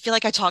like I feel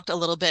like I talked a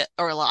little bit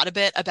or a lot of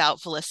bit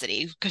about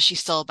Felicity because she's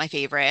still my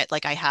favorite.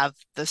 Like I have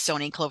the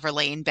Sony Clover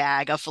Lane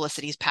bag of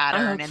Felicity's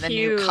Oh, pattern and the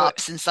new cute.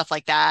 cups and stuff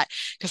like that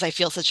because I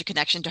feel such a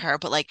connection to her.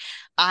 But like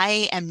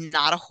I am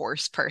not a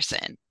horse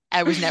person.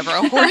 I was never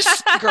a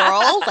horse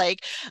girl.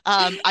 Like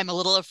I'm a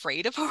little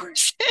afraid of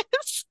horses.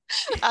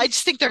 I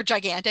just think they're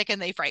gigantic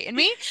and they frighten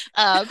me.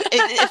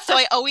 So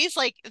I always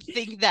like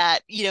think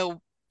that,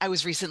 I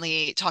was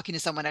recently talking to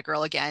someone, a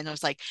girl again. I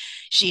was like,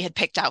 she had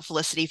picked out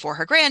Felicity for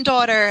her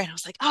granddaughter. And I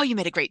was like, oh, you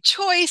made a great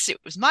choice. It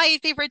was my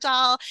favorite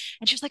doll.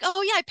 And she was like,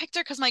 oh, yeah, I picked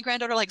her because my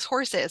granddaughter likes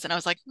horses. And I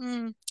was like,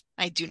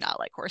 I do not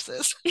like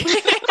horses.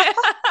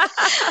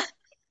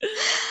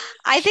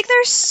 I think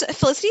there's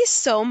Felicity is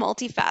so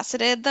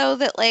multifaceted though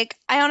that like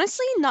I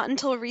honestly not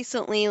until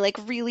recently like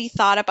really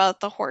thought about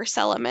the horse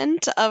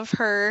element of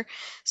her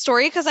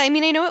story because I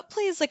mean I know it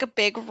plays like a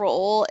big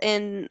role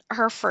in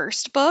her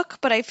first book,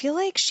 but I feel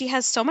like she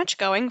has so much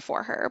going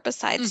for her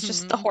besides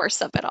just the Hmm.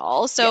 horse of it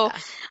all. So Yeah.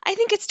 I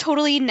think it's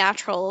totally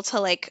natural to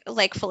like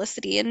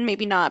Felicity and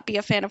maybe not be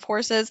a fan of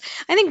horses.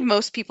 I think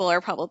most people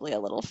are probably a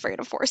little afraid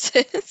of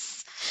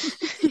horses.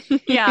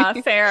 Yeah,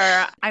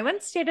 fair. I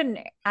once stayed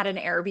at an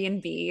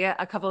Airbnb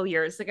a couple of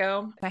years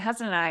ago, my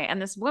husband and I,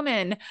 and this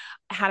woman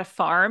had a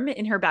farm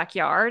in her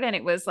backyard, and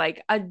it was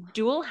like a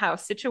dual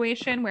house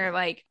situation where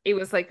like it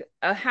was like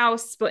a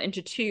house split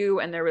into two,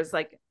 and there was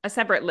like a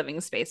separate living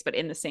space, but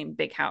in the same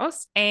big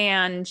house.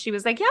 And she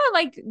was like, yeah,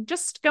 like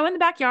just go in the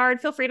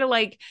backyard, feel free to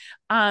like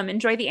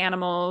enjoy the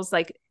animals.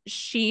 Like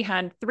she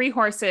had three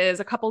horses,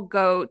 a couple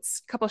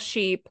goats, a couple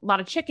sheep, a lot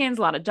of chickens,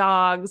 a lot of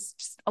dogs,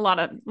 just a lot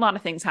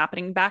of things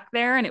happening back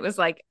there. And it was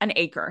like an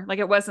acre. Like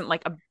it wasn't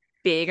like a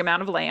big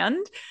amount of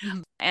land.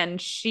 Mhm. And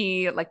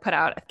she like put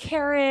out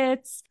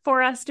carrots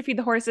for us to feed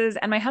the horses.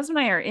 And my husband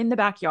and I are in the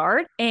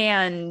backyard,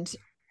 and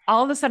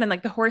all of a sudden,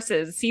 like the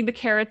horses see the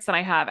carrots that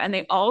I have, and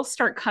they all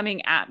start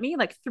coming at me,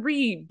 like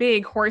three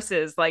big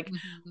horses, like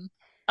Mhm.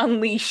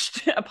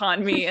 unleashed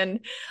upon me. And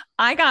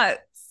I got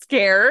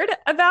scared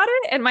about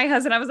it. And my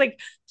husband, I was like,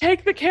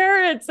 take the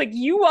carrots, like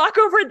you walk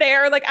over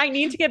there. Like I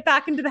need to get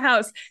back into the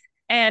house.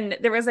 And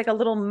there was like a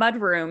little mud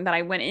room that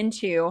I went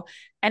into.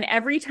 And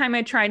every time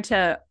I tried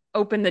to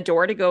open the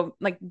door to go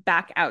like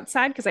back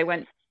outside, because I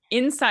went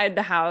inside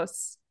the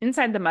house,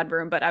 inside the mud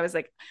room, but I was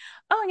like,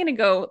 oh, I'm gonna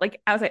go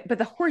like outside. But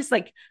the horse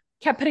like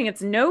kept putting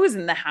its nose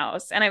in the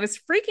house, and I was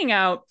freaking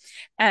out.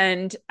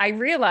 And I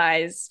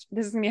realized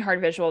this is gonna be a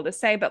hard visual to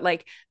say, but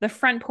like the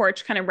front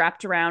porch kind of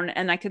wrapped around,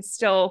 and I could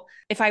still,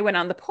 if I went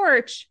on the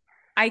porch,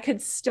 I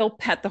could still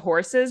pet the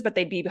horses, but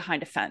they'd be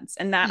behind a fence.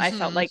 And that I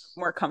felt Mhm. like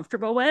more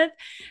comfortable with.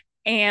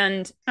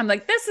 And I'm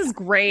like, this is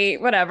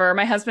great, whatever.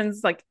 My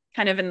husband's like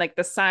kind of in like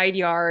the side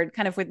yard,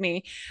 kind of with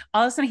me.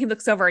 All of a sudden he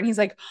looks over and he's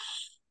like,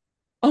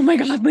 oh my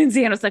God,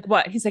 Lindsay. And I was like,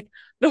 what? He's like,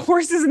 the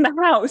horse is in the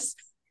house.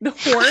 The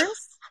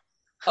horse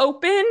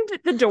opened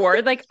the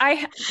door. Like,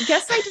 I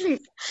guess I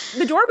didn't,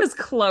 the door was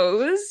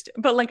closed,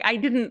 but like I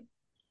didn't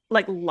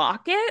like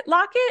lock it.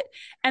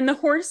 And the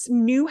horse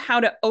knew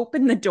how to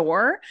open the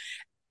door.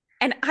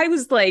 And I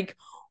was like,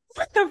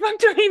 what the fuck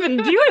do I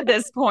even do at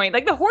this point?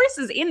 Like, the horse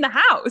is in the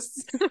house.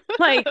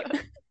 Like,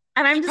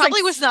 and I'm just like,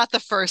 Probably was not the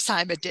first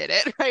time it did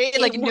it, right?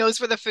 it Like it knows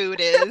where the food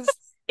is.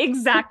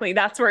 exactly,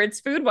 that's where its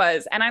food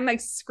was. And I'm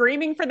like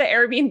screaming for the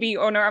Airbnb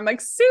owner. I'm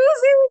like, Susie,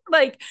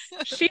 like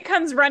she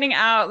comes running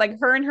out, like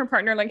her and her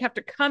partner like have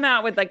to come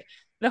out with like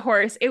the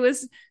horse. It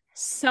was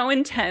so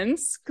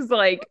intense because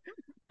like,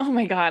 oh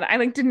my God, I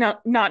like did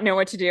not know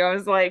what to do. I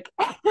was like,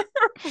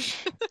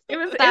 it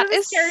That was a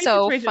is scary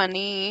so situation.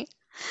 funny.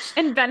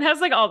 And Ben has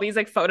like all these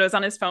like photos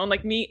on his phone,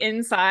 like me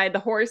inside, the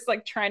horse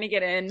like trying to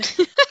get in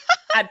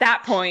at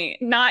that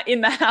point, not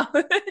in the house.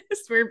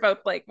 We were both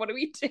like, what do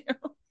we do?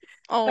 But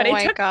Oh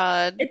my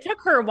God. it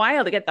took her a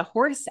while to get the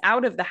horse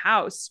out of the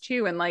house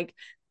too. And like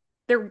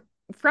they're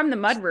from the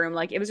mud room,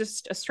 like it was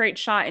just a straight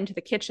shot into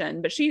the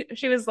kitchen. But she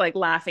was like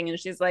laughing, and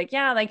she's like,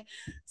 yeah, like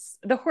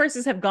the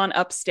horses have gone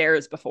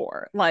upstairs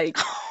before. Like,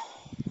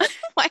 Oh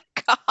my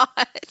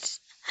God.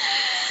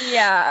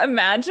 yeah,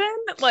 imagine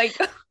like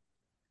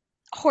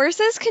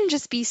Horses can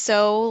just be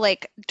so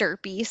like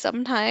derpy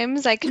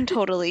sometimes. I can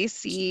totally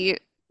see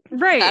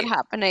that right,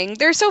 happening.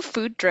 They're so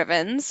food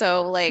driven,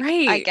 so like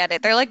I right. get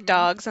it. They're like Mhm.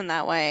 dogs in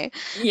that way.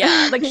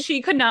 Yeah, like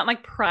she could not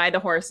like pry the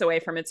horse away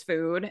from its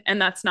food,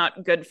 and that's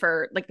not good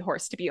for like the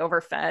horse to be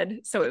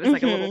overfed. So it was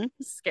like a little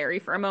Hmm. scary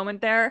for a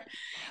moment there.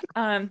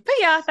 But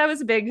yeah, that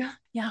was a big,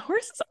 yeah,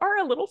 horses are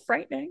a little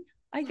frightening.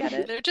 I get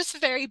it. They're just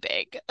very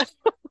big.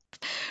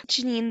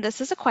 Janine,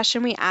 this is a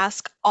question we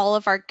ask all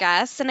of our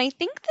guests, and I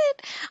think that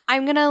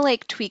I'm gonna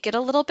like tweak it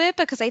a little bit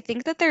because I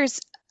think that there's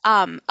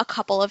a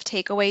couple of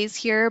takeaways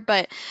here,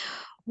 but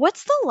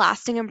what's the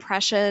lasting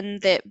impression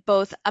that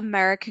both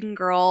American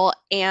Girl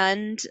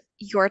and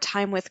your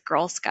time with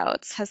Girl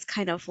Scouts has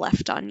kind of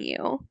left on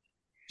you?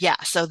 Yeah,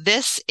 so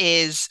this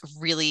is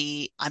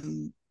really,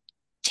 I'm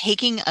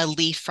taking a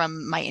leaf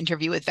from my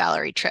interview with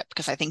Valerie Tripp,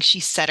 because I think she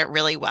said it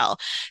really well,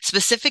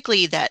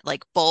 specifically that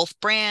like both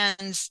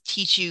brands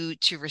teach you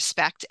to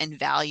respect and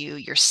value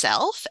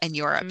yourself and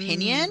your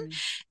opinion, Mm.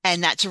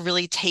 and that to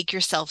really take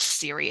yourself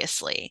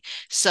seriously.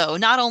 So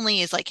not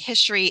only is like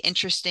history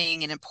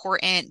interesting and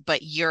important,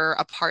 but you're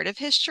a part of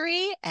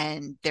history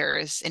and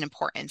there's an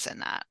importance in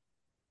that.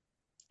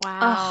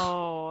 Oh,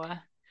 Wow.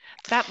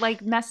 That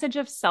like message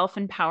of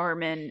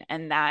self-empowerment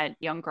and that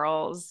young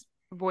girls'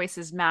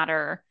 voices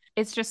matter.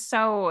 It's just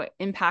so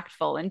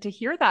impactful. And to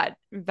hear that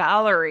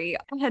Valerie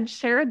had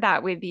shared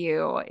that with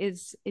you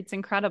is it's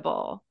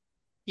incredible.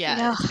 Yeah,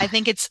 yeah. I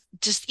think it's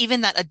just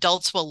even that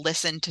adults will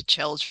listen to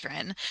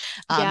children,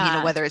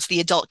 Yeah. whether it's the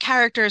adult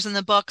characters in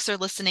the books or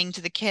listening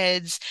to the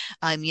kids,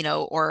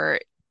 or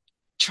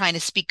trying to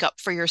speak up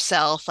for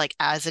yourself, like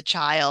as a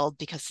child,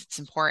 because it's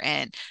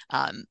important,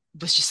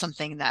 was just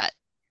something that,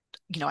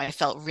 I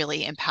felt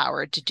really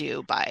empowered to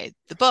do by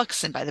the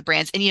books and by the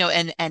brands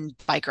and, and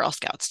by Girl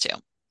Scouts too.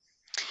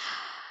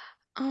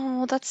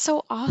 Oh, that's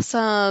so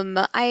awesome.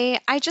 I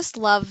just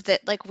love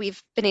that like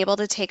we've been able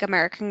to take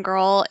American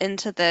Girl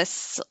into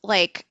this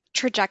like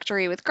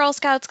trajectory with Girl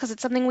Scouts because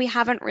it's something we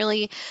haven't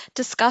really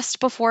discussed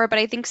before, but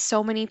I think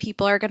so many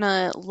people are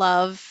gonna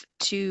love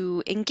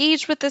to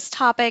engage with this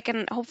topic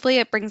and hopefully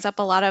it brings up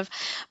a lot of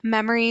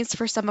memories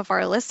for some of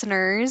our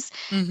listeners.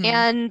 Hmm.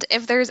 And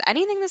if there's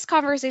anything this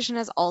conversation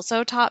has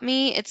also taught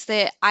me, it's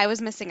that I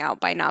was missing out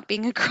by not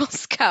being a Girl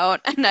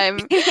Scout and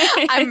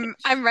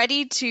I'm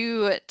ready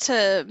to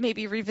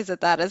maybe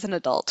revisit that as an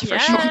adult for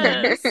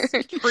sure. Yes.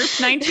 Troop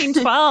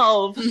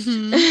 1912.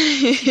 Hmm.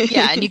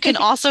 Yeah, and you can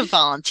also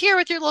volunteer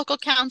with your local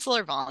council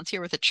or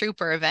volunteer with the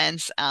trooper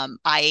events.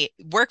 I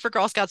work for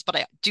Girl Scouts, but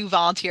I do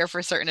volunteer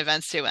for certain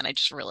events too, and I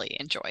just really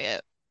enjoy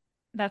it.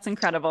 That's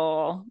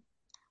incredible.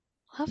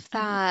 Love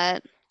Um,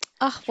 that.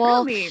 Oh,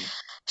 well, truly.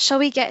 shall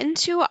we get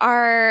into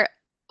our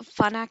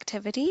fun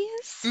activities?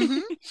 Hmm.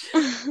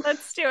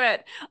 Let's do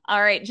it.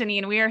 All right,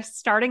 Janine, we are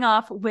starting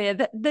off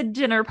with the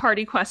dinner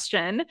party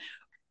question.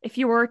 If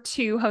you were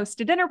to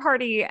host a dinner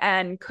party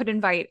and could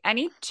invite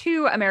any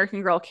two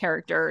American Girl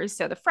characters,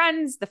 so the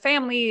friends, the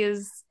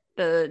families,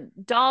 the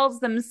dolls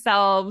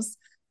themselves,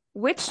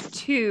 which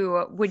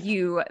two would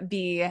you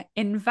be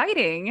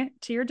inviting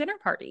to your dinner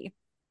party?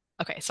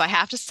 Okay, so I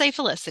have to say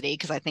Felicity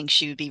because I think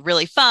she would be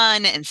really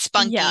fun and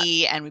Yeah.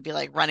 spunky and we'd be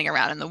like running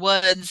around in the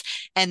woods.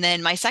 And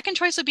then my second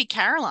choice would be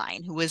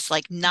Caroline, who was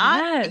like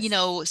not, Yes.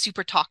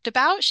 super talked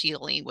about. She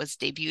only was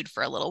debuted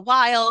for a little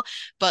while,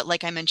 but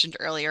like I mentioned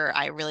earlier,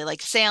 I really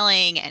like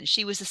sailing and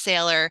she was a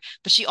sailor,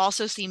 but she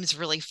also seems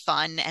really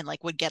fun and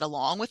like would get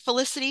along with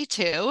Felicity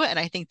too. And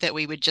I think that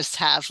we would just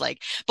have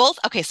like both.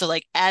 Okay, so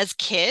like as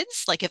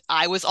kids, like if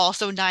I was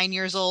also 9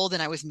 years old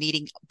and I was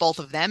meeting both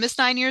of them as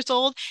 9 years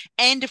old,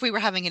 and if we were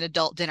having an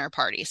adult dinner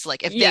party. So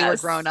like if they were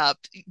grown Yes. up,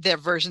 their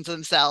versions of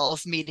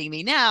themselves meeting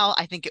me now,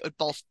 I think it would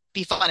both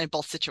be fun in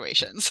both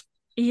situations.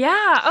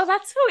 Yeah. Oh,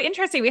 that's so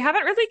interesting. We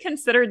haven't really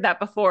considered that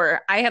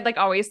before. I had like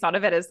always thought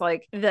of it as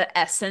like the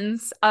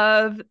essence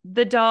of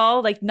the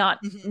doll, like not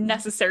Mhm.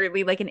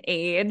 necessarily like an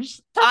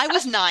age. I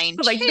was nine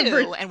But like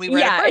too, and we were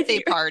at a yeah, if birthday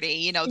you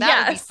party, that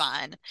would be yes.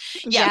 fun.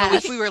 Yeah, but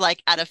if we Yes. were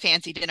like at a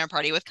fancy dinner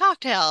party with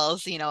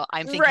cocktails,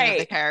 I'm thinking of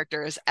the Right.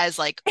 characters as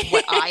like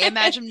what I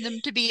imagine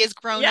them to be as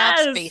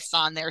grown-ups Yes. based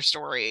on their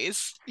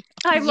stories.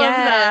 I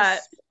love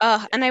that. Yes.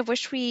 And I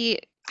wish we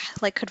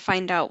like could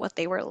find out what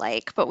they were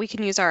like, but we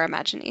can use our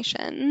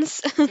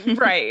imaginations.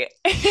 Right.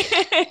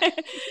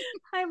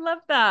 I love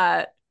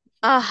that.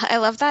 I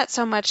love that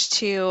so much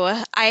too.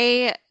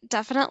 I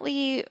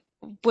definitely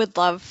would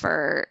love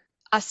for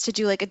us to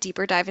do like a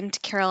deeper dive into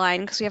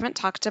Caroline because we haven't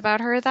talked about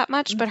her that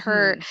much, but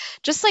her Mhm.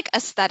 just like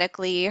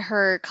aesthetically,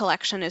 her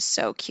collection is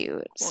so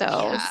cute. So,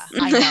 Yeah, Gorgeous.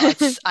 I know.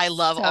 I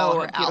love all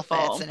So her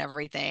outfits beautiful. and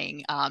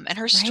everything. And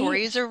her Right?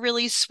 stories are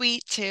really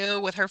sweet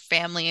too, with her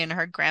family and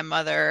her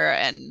grandmother,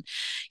 and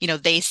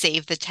they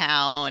saved the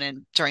town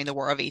and during the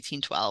War of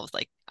 1812.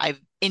 Like I've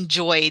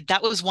enjoyed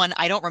that was one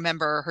I don't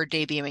remember her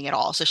debuting at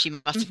all. So she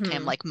must have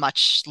come Hmm. like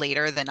much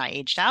later than I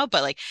aged out,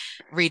 but like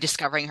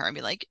rediscovering her and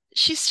be like,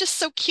 she's just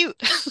so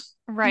cute.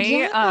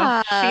 Right?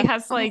 She yeah.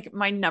 has like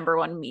my number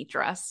one meat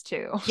dress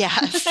too.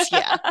 Yes,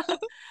 yeah.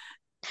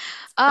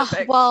 It's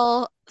perfect.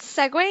 Well,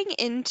 segueing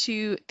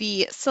into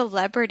the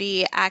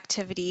celebrity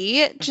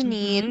activity, Hmm.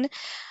 Janine,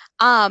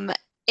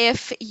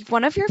 if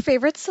one of your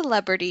favorite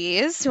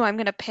celebrities, who I'm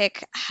gonna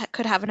pick,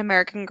 could have an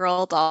American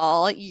Girl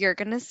doll, you're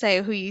gonna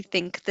say who you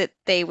think that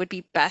they would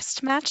be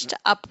best matched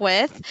up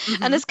with.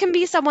 And Hmm. this can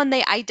be someone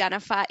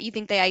you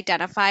think they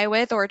identify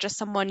with, or just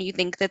someone you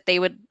think that they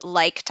would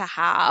like to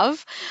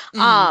have.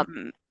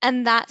 Hmm.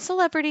 And that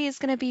celebrity is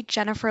gonna be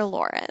Jennifer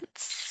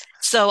Lawrence.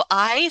 So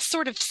I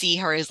sort of see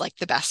her as like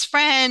the best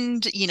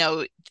friend,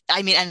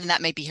 I mean, and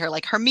that may be her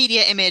like her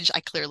media image. I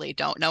clearly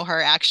don't know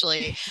her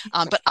actually.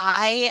 But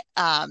I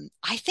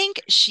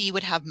think she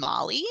would have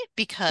Molly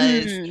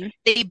because Mm,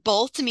 they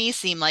both to me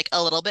seem like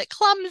a little bit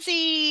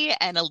clumsy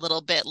and a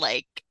little bit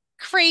like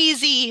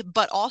crazy,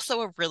 but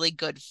also a really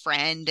good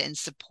friend and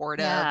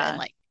supportive and Yeah.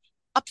 like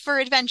up for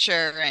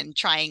adventure and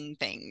trying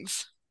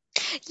things.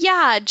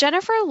 Yeah,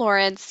 Jennifer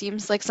Lawrence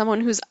seems like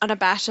someone who's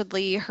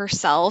unabashedly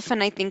herself,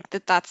 and I think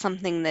that that's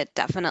something that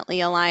definitely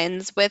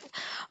aligns with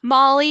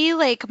Molly.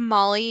 Like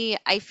Molly,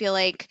 I feel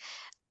like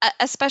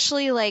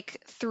especially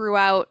like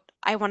throughout,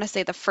 I want to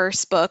say the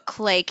first book,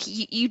 like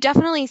you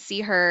definitely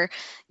see her,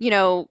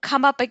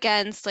 come up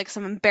against like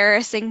some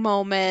embarrassing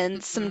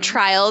moments, some Hmm.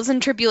 trials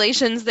and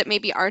tribulations that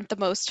maybe aren't the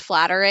most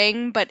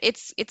flattering, but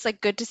it's like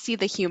good to see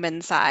the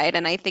human side,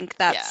 and I think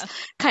that's Yeah.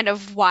 kind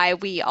of why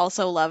we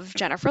also love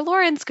Jennifer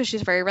Lawrence because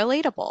she's very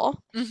relatable.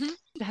 Hmm.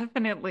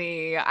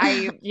 Definitely.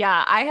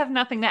 I have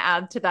nothing to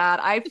add to that.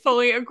 I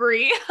fully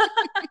agree.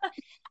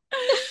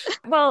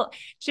 Well,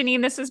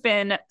 Janine, this has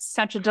been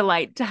such a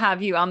delight to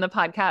have you on the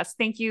podcast.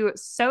 Thank you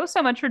so,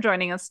 so much for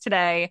joining us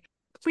today.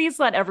 Please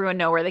let everyone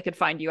know where they could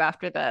find you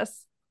after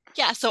this.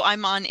 Yeah, so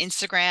I'm on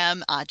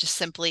Instagram, just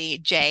simply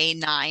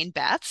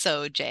J9Beth,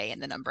 so J and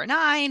the number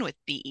nine with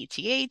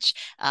BETH.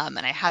 And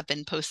I have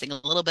been posting a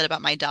little bit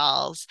about my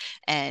dolls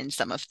and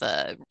some of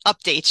the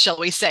updates, shall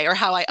we say, or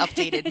how I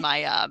updated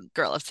my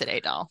Girl of Today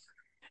doll.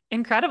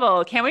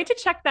 Incredible. Can't wait to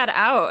check that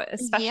out,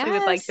 especially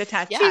with like the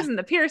Yes. Yeah, tattoos and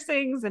the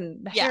piercings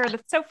and the yeah. hair.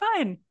 That's so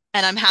fun.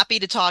 And I'm happy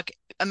to talk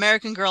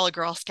American Girl or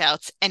Girl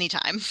Scouts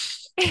anytime.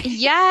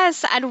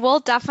 Yes, and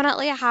we'll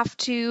definitely have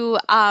to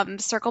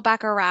circle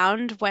back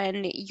around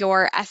when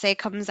your essay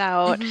comes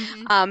out,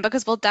 Hmm.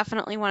 because we'll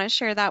definitely want to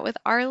share that with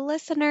our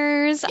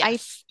listeners. I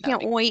Yes, that would can't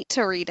be great. wait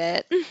to read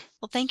it.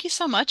 Well, thank you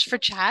so much for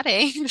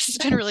chatting. This has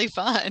been really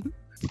fun.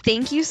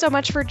 Thank you so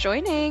much for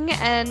joining,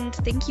 and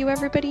thank you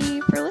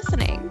everybody for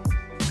listening.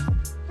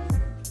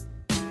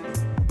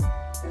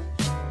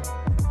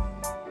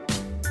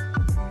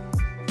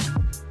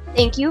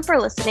 Thank you for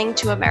listening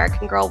to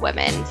American Girl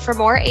Women. For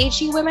more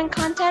AG Women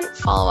content,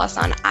 follow us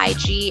on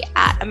IG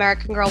at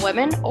American Girl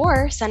Women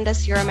or send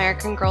us your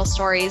American Girl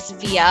stories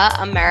via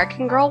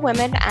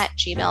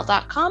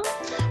AmericanGirlWomen@gmail.com.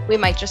 We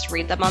might just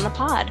read them on the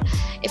pod.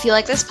 If you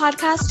like this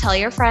podcast, tell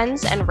your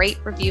friends and rate,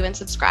 review, and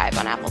subscribe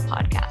on Apple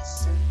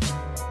Podcasts.